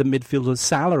for the midfielder's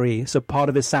salary. So part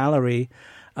of his salary,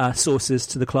 sources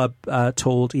to the club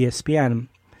told ESPN.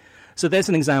 So there's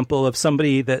an example of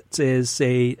somebody that is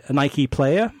a Nike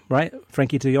player, right?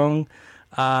 Frankie de Jong,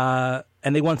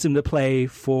 and they want him to play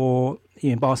for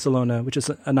Barcelona, which is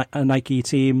a Nike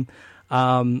team,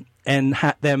 and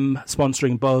them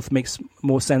sponsoring both makes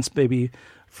more sense maybe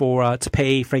for to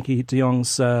pay Frankie de Jong's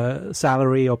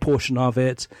salary or portion of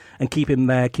it and keep him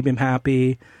there, keep him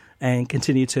happy, and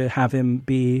continue to have him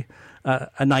be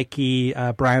a Nike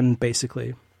brand,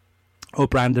 basically, or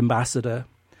brand ambassador.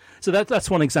 So that's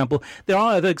one example. There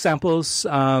are other examples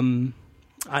I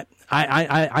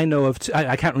know of.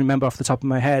 I can't remember off the top of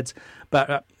my head,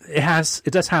 but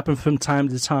it does happen from time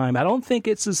to time. I don't think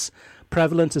it's as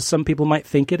prevalent as some people might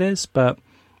think it is, but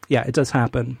yeah, it does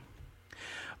happen.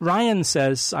 Ryan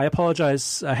says, I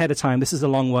apologize ahead of time. This is a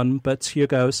long one, but here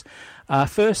goes.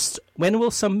 First, when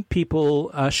will some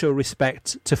people show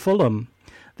respect to Fulham?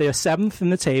 They are 7th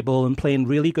in the table and playing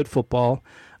really good football.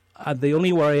 The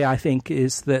only worry, I think,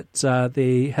 is that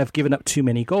they have given up too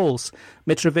many goals.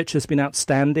 Mitrovic has been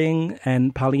outstanding,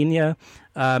 and Palhinha,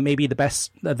 maybe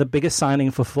the biggest signing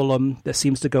for Fulham that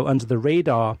seems to go under the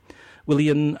radar.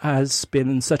 Willian has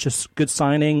been such a good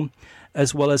signing,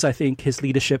 as well as I think his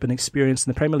leadership and experience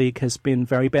in the Premier League has been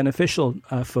very beneficial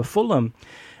for Fulham.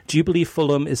 Do you believe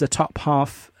Fulham is a top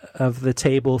half of the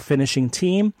table finishing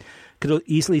team? Could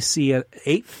easily see an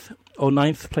 8th or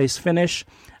 9th place finish.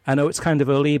 I know it's kind of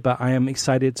early, but I am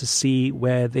excited to see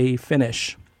where they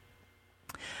finish.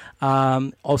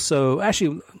 Also,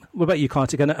 actually, what about you,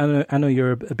 Kartik? I know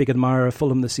you're a big admirer of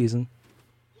Fulham this season.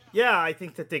 Yeah, I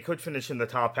think that they could finish in the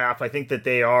top half. I think that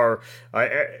they are.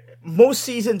 Most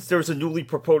seasons, there's a newly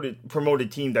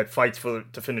promoted team that fights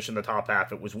to finish in the top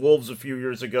half. It was Wolves a few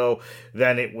years ago.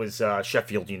 Then it was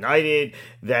Sheffield United.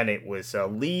 Then it was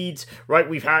Leeds. Right,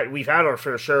 we've had our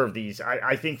fair share of these.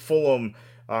 I think Fulham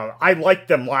I liked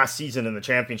them last season in the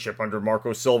championship under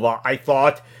Marco Silva. I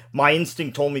thought my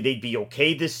instinct told me they'd be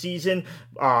okay this season,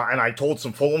 and I told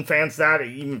some Fulham fans that,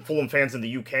 even Fulham fans in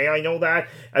the UK, I know that.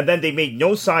 And then they made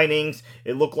no signings.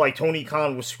 It looked like Tony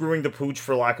Khan was screwing the pooch,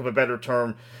 for lack of a better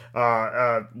term,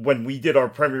 when we did our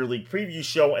Premier League preview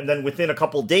show. And then within a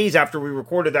couple days after we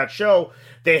recorded that show,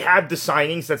 they had the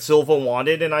signings that Silva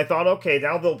wanted, and I thought, okay,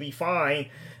 now they'll be fine.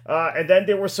 And then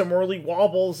there were some early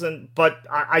wobbles, but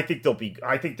I think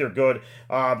they're good.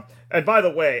 And by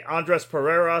the way, Andres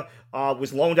Pereira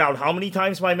was loaned out how many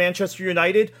times by Manchester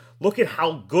United? Look at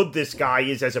how good this guy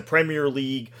is as a Premier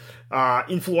League,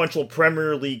 influential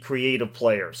Premier League creative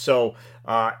player. So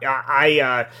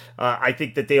I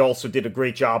think that they also did a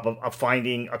great job of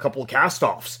finding a couple of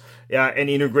cast-offs and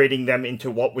integrating them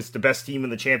into what was the best team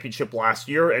in the Championship last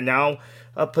year, and now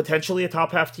potentially a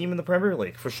top-half team in the Premier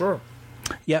League, for sure.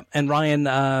 Yep, and Ryan,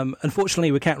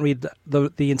 unfortunately we can't read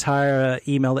the entire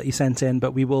email that you sent in,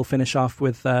 but we will finish off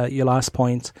with your last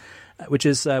point, which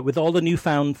is with all the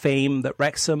newfound fame that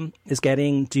Wrexham is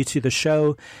getting due to the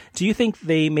show, do you think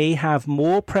they may have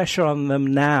more pressure on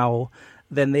them now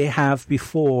than they have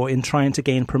before in trying to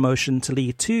gain promotion to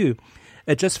League Two?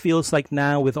 It just feels like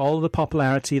now, with all the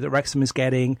popularity that Wrexham is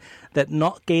getting, that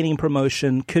not gaining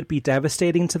promotion could be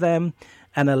devastating to them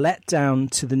and a letdown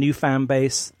to the new fan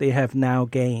base they have now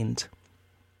gained.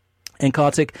 And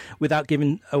Kartik, without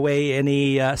giving away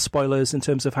any spoilers in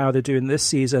terms of how they're doing this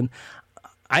season,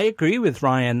 I agree with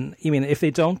Ryan. I mean, if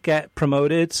they don't get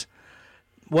promoted,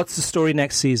 what's the story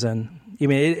next season? I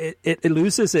mean, it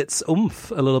loses its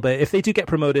oomph a little bit. If they do get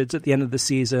promoted at the end of the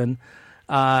season,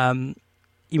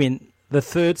 the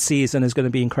third season is going to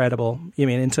be incredible. I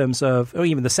mean, in terms of, or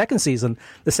even the second season,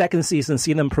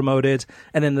 seeing them promoted,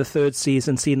 and then the third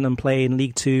season, seeing them play in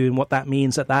League Two and what that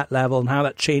means at that level and how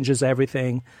that changes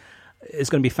everything is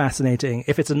going to be fascinating.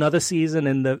 If it's another season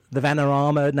in the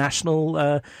Vanarama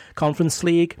National Conference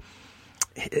League,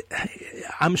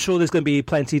 I'm sure there's going to be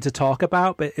plenty to talk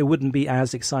about, but it wouldn't be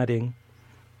as exciting.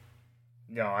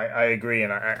 No, I agree,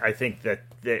 and I think that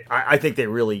I think they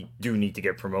really do need to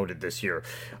get promoted this year.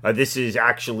 This is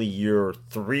actually year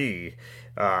 3,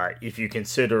 if you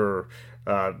consider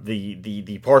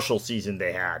the partial season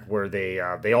they had, where they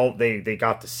got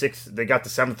the 6th, they got the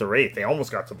 7th or 8th, they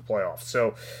almost got to the playoffs.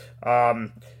 So,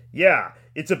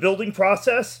 it's a building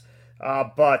process,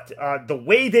 but the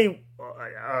way they.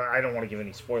 I don't want to give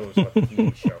any spoilers about the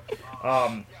TV show.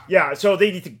 So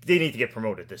they need to get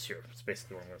promoted this year. That's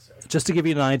basically what I'm going to say. Just to give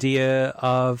you an idea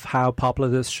of how popular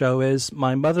this show is,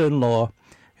 my mother-in-law,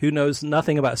 who knows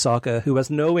nothing about soccer, who has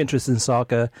no interest in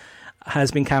soccer,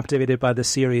 has been captivated by this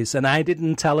series. And I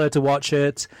didn't tell her to watch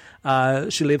it.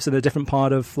 She lives in a different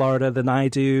part of Florida than I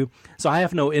do, so I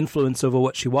have no influence over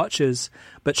what she watches.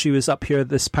 But she was up here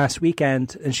this past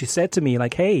weekend, and she said to me,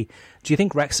 like, hey, do you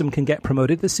think Wrexham can get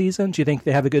promoted this season? Do you think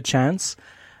they have a good chance?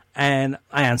 And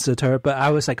I answered her, but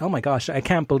I was like, oh my gosh, I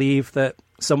can't believe that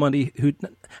somebody who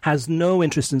has no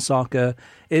interest in soccer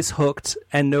is hooked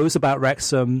and knows about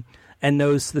Wrexham and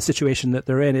knows the situation that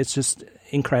they're in. It's just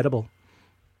incredible.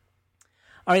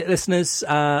 All right, listeners,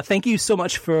 thank you so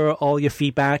much for all your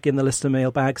feedback in the listener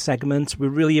mailbag segment. We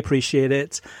really appreciate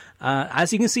it.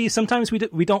 As you can see, sometimes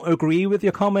we don't agree with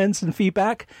your comments and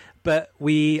feedback, but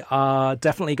we are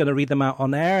definitely going to read them out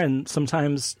on air and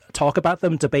sometimes talk about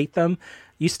them, debate them.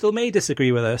 You still may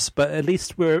disagree with us, but at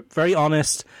least we're very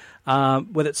honest,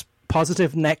 whether it's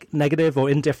positive, negative,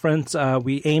 or indifferent.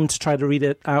 We aim to try to read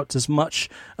it out as much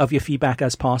of your feedback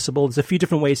as possible. There's a few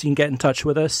different ways you can get in touch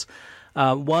with us.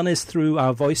 One is through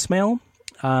our voicemail.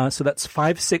 So that's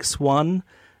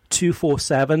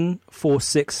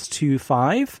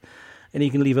 561-247-4625. And you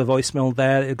can leave a voicemail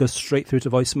there. It goes straight through to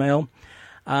voicemail.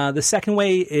 The second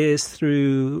way is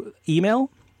through email,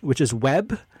 which is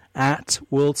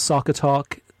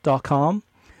web@worldsoccertalk.com.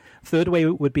 Third way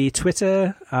would be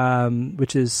Twitter,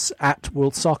 which is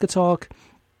 @worldsoccertalk.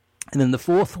 And then the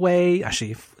fourth way is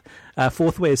Facebook,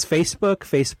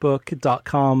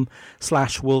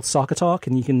 facebook.com/worldsoccertalk,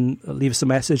 and you can leave us a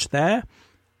message there.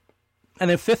 And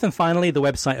then fifth and finally, the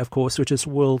website, of course, which is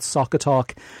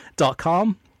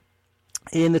worldsoccertalk.com.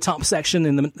 In the top section,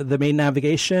 in the main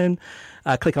navigation,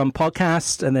 click on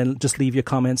podcast, and then just leave your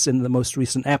comments in the most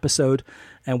recent episode,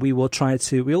 and we will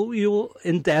we'll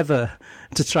endeavor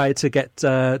to try to get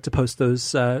to post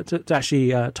those, to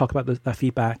actually talk about the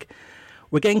feedback.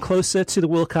 We're getting closer to the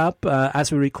World Cup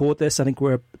as we record this. I think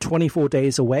we're 24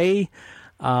 days away.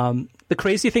 The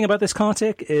crazy thing about this,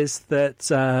 Kartik, is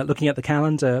that looking at the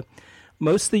calendar,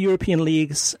 most of the European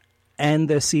leagues end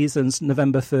their seasons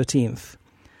November 13th.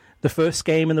 The first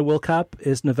game in the World Cup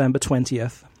is November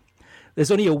 20th.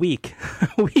 there's only a week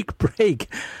break,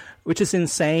 which is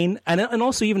insane. And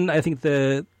also even I think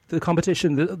the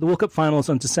competition, the World Cup finals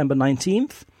on December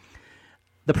 19th.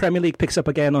 The Premier League picks up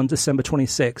again on December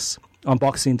 26th on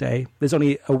Boxing Day. There's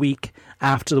only a week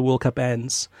after the World Cup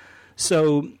ends.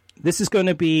 So this is going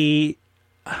to be...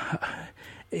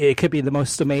 It could be the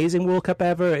most amazing World Cup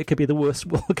ever. It could be the worst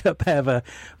World Cup ever.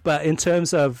 But in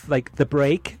terms of like the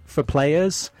break for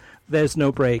players, there's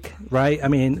no break, right? I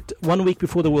mean, 1 week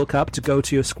before the World Cup to go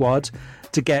to your squad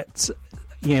to get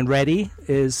ready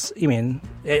is,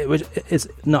 it's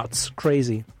nuts,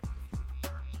 crazy.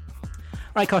 All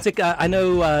right, Kartik, I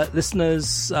know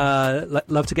listeners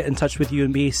love to get in touch with you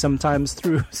and me sometimes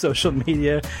through social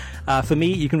media. For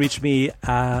me, you can reach me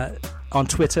on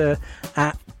Twitter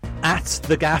at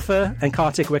The Gaffer. And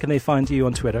Kartik, where can they find you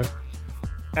on Twitter?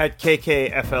 At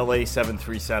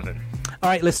KKFLA737. All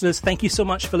right, listeners, thank you so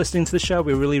much for listening to the show.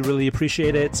 We really, really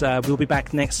appreciate it. We'll be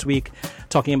back next week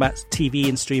talking about TV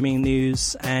and streaming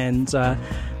news. And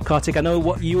Kartik, I know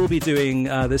what you will be doing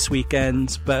this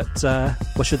weekend, but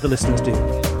what should the listeners do?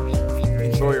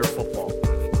 Enjoy your football.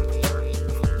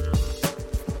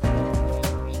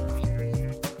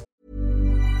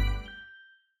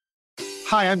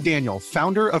 Hi, I'm Daniel,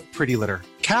 founder of Pretty Litter.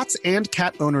 Cats and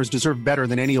cat owners deserve better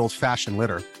than any old-fashioned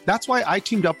litter. That's why I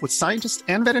teamed up with scientists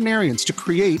and veterinarians to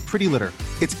create Pretty Litter.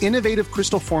 Its innovative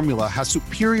crystal formula has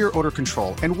superior odor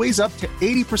control and weighs up to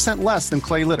 80% less than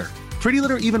clay litter. Pretty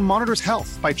Litter even monitors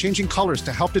health by changing colors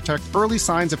to help detect early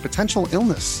signs of potential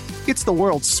illness. It's the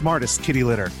world's smartest kitty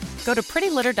litter. Go to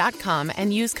prettylitter.com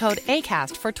and use code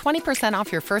ACAST for 20%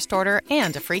 off your first order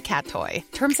and a free cat toy.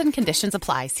 Terms and conditions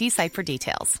apply. See site for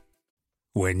details.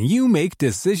 When you make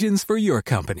decisions for your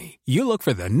company, you look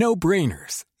for the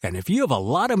no-brainers. And if you have a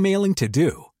lot of mailing to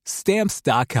do,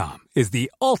 Stamps.com is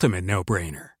the ultimate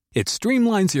no-brainer. It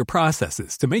streamlines your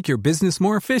processes to make your business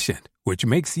more efficient, which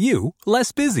makes you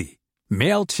less busy.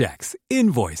 Mail checks,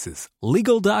 invoices,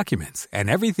 legal documents, and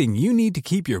everything you need to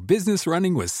keep your business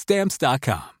running with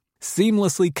Stamps.com.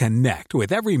 Seamlessly connect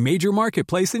with every major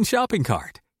marketplace and shopping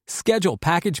cart. Schedule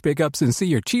package pickups and see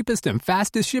your cheapest and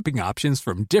fastest shipping options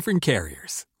from different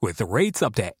carriers. With rates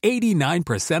up to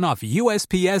 89% off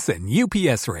USPS and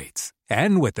UPS rates.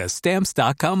 And with the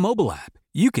Stamps.com mobile app,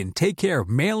 you can take care of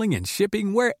mailing and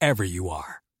shipping wherever you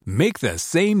are. Make the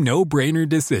same no-brainer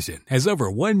decision as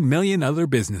over 1 million other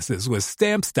businesses with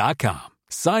Stamps.com.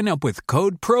 Sign up with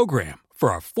code PROGRAM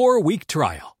for a 4-week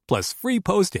trial, plus free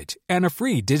postage and a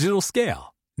free digital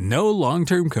scale. No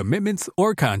long-term commitments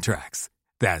or contracts.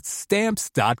 That's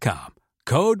Stamps.com.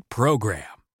 Code PROGRAM.